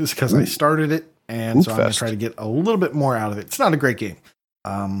because I started it, and so I'm going to try to get a little bit more out of it. It's not a great game,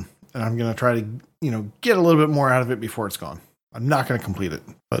 and I'm going to try to get a little bit more out of it before it's gone. I'm not going to complete it,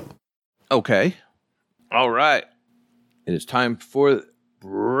 but okay. All right. It is time for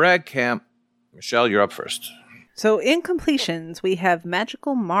Brag Camp. Michelle, you're up first. So in completions, we have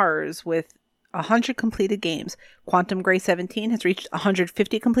Magical Mars with 100 completed games. Quantum Gray 17 has reached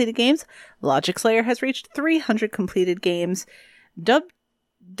 150 completed games. Logic Slayer has reached 300 completed games.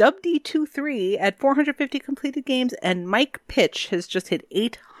 Dubd23 at 450 completed games. And Mike Pitch has just hit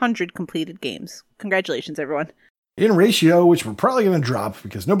 800 completed games. Congratulations, everyone. In ratio, which we're probably going to drop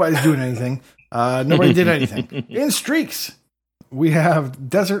because nobody's doing anything. Nobody did anything. In streaks, we have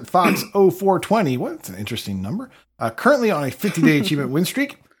Desert Fox 0420. What's an interesting number? Currently on a 50-day achievement win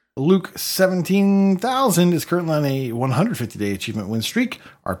streak. Luke 17,000 is currently on a 150-day achievement win streak.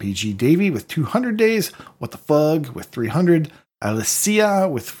 RPG Davey with 200 days. What the Fug with 300. Alicia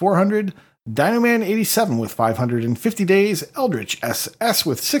with 400. Dinoman 87 with 550 days. Eldritch SS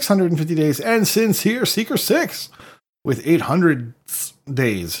with 650 days. And Sincere Seeker 6 with 800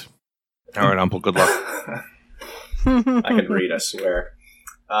 days. All right, Uncle, good luck. I can read, I swear.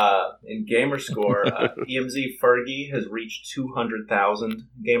 In Gamerscore, EMZ Fergie has reached 200,000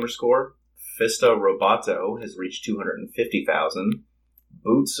 Gamerscore. Fista Roboto has reached 250,000.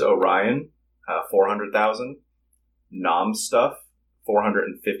 Boots Orion, 400,000. Nom Stuff,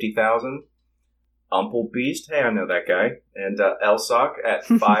 450,000. Umple Beast, hey, I know that guy. And Elsock at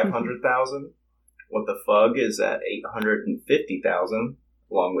 500,000. What the Fug is at 850,000,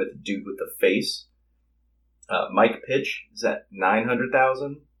 along with Dude with the Face. Mike Pitch is at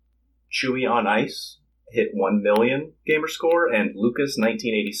 900,000. Chewy on Ice hit 1 million gamer score, and Lucas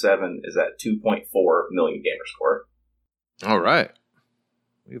 1987 is at 2.4 million gamer score. All right.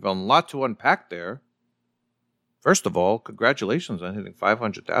 We have a lot to unpack there. First of all, congratulations on hitting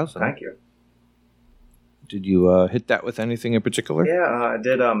 500,000. Thank you. Did you hit that with anything in particular? Yeah, I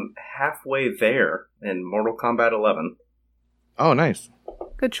did Halfway There in Mortal Kombat 11. Oh, nice.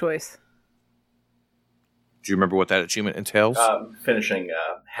 Good choice. Do you remember what that achievement entails? Finishing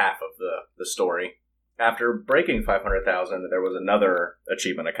half of the story. After breaking 500,000, there was another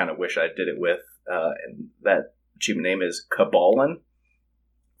achievement I kind of wish I did it with, and that achievement name is Cabalin,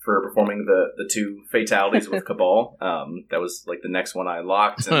 for performing the two fatalities with Cabal. That was like the next one I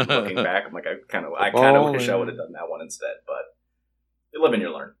unlocked, and looking back, I'm like, I kind of wish I would have done that one instead, but you live and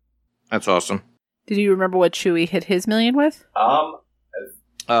you learn. That's awesome. Did you remember what Chewie hit his million with?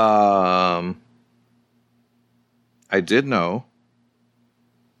 I did know.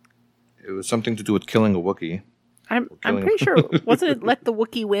 It was something to do with killing a Wookiee. I'm pretty sure. Wasn't it Let the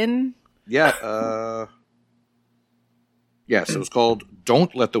Wookiee Win? Yeah. Yes, it was called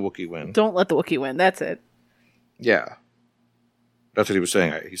Don't Let the Wookiee Win. Don't Let the Wookiee Win. That's it. Yeah. That's what he was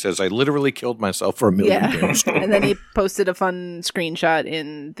saying. He says, I literally killed myself for $1 million. Yeah. And then he posted a fun screenshot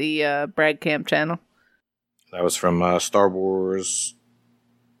in the Brag Camp channel. That was from Star Wars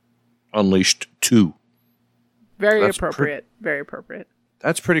Unleashed 2. Very appropriate. Very appropriate.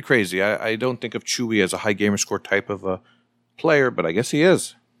 That's pretty crazy. I don't think of Chewie as a high gamer score type of a player, but I guess he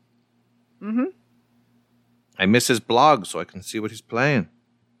is. Mm-hmm. I miss his blog, so I can see what he's playing.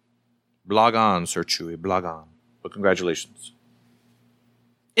 Blog on, Sir Chewie. Blog on. But congratulations.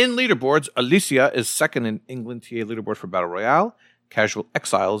 In leaderboards, Alicia is second in England TA leaderboard for Battle Royale. Casual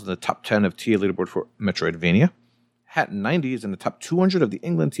Exiles in the top 10 of TA leaderboard for Metroidvania. Hat 90 is in the top 200 of the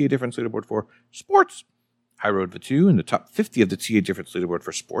England TA difference leaderboard for Sports. High Road Vatu in the top 50 of the TA difference leaderboard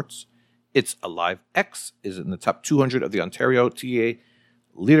for Sports. It's Alive X is in the top 200 of the Ontario TA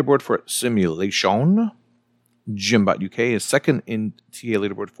leaderboard for Simulation. Jimbot UK is second in TA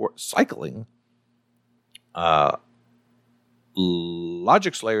leaderboard for Cycling.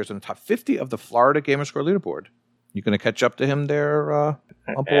 Logic Slayer is in the top 50 of the Florida Gamerscore leaderboard. You going to catch up to him there, I'm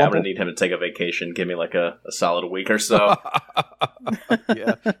going to need him to take a vacation. Give me like a solid week or so.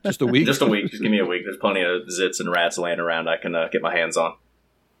 Yeah, just a week? Just a week. Just give me a week. There's plenty of zits and rats laying around I can get my hands on.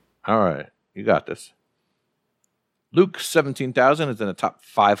 All right. You got this. Luke 17,000 is in the top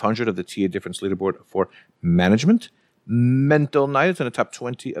 500 of the TA difference leaderboard for Management. Mental Knight is in the top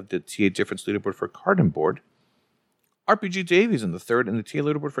 20 of the TA difference leaderboard for Card and Board. RPG Davies in the third in the TA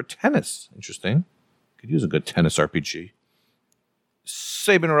leaderboard for Tennis. Interesting. Could use a good tennis RPG.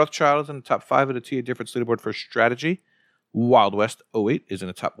 Sabin Rothschild is in the top 5 of the TA difference leaderboard for Strategy. Wild West 08 is in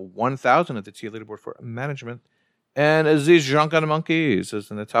the top 1,000 of the TA leaderboard for Management. And Aziz Jankan Monkeys is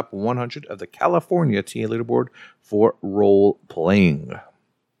in the top 100 of the California TA leaderboard for Role Playing.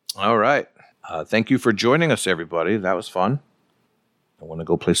 All right. Thank you for joining us, everybody. That was fun. I want to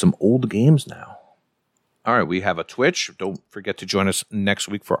go play some old games now. All right, we have a Twitch. Don't forget to join us next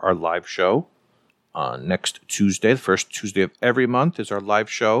week for our live show. Next Tuesday, the first Tuesday of every month, is our live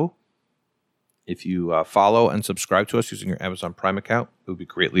show. If you follow and subscribe to us using your Amazon Prime account, it would be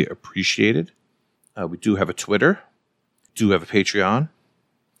greatly appreciated. We do have a Twitter, do have a Patreon,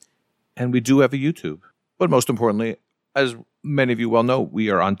 and we do have a YouTube. But most importantly, as many of you well know, we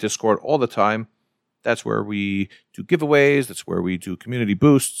are on Discord all the time. That's where we do giveaways. That's where we do community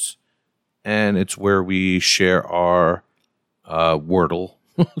boosts. And it's where we share our Wordle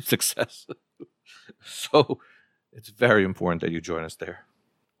success. So it's very important that you join us there.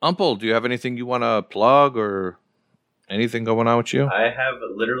 Umpel, do you have anything you want to plug or anything going on with you? I have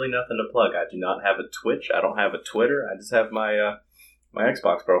literally nothing to plug. I do not have a Twitch. I don't have a Twitter. I just have my my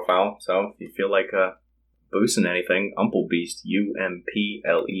Xbox profile. So if you feel like boosting anything, Umplebeast,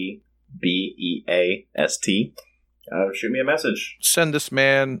 UMPLEBEAST, shoot me a message. Send this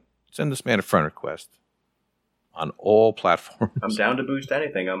man a friend request on all platforms. I'm down to boost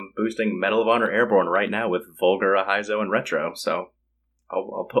anything. I'm boosting Medal of Honor Airborne right now with Vulgar, Ahizo, and Retro. So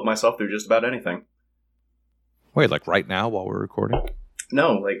I'll put myself through just about anything. Wait, like right now while we're recording?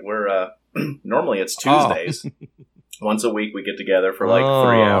 No, like we're normally it's Tuesdays. Once a week we get together for like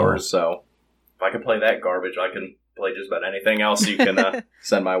 3 hours. So if I can play that garbage, I can play just about anything else you can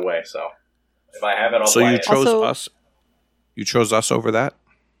send my way. So if I have it, I'll play it. So you chose us? You chose us over that?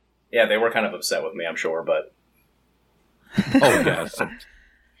 Yeah, they were kind of upset with me, I'm sure, but... Oh, yeah.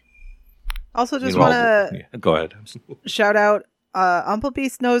 Also, just want to go ahead. Shout out,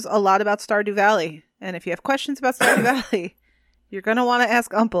 Umplebeast knows a lot about Stardew Valley. And if you have questions about Stardew Valley, you're going to want to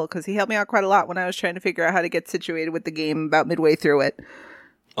ask Umple, because he helped me out quite a lot when I was trying to figure out how to get situated with the game about midway through it.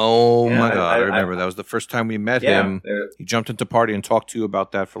 Oh, yeah, my God. I remember. That was the first time we met him. He jumped into party and talked to you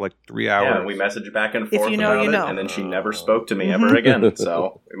about that for like 3 hours. Yeah, we messaged back and forth if you know, about you know. it, and then she never spoke to me ever again.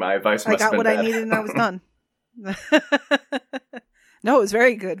 So my advice must have been I got what I needed and I was done. No, it was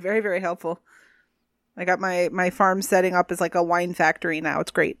very good. Very, very helpful. I got my farm setting up as like a wine factory now.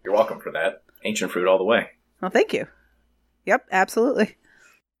 It's great. You're welcome for that. Ancient fruit all the way. Well, thank you. Yep, absolutely.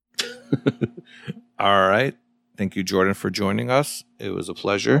 All right. Thank you, Jordan, for joining us. It was a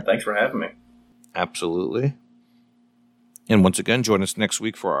pleasure. Thanks for having me. Absolutely. And once again, join us next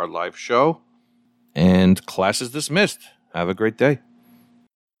week for our live show. And class is dismissed. Have a great day.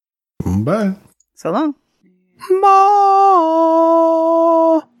 Bye. So long. Mom!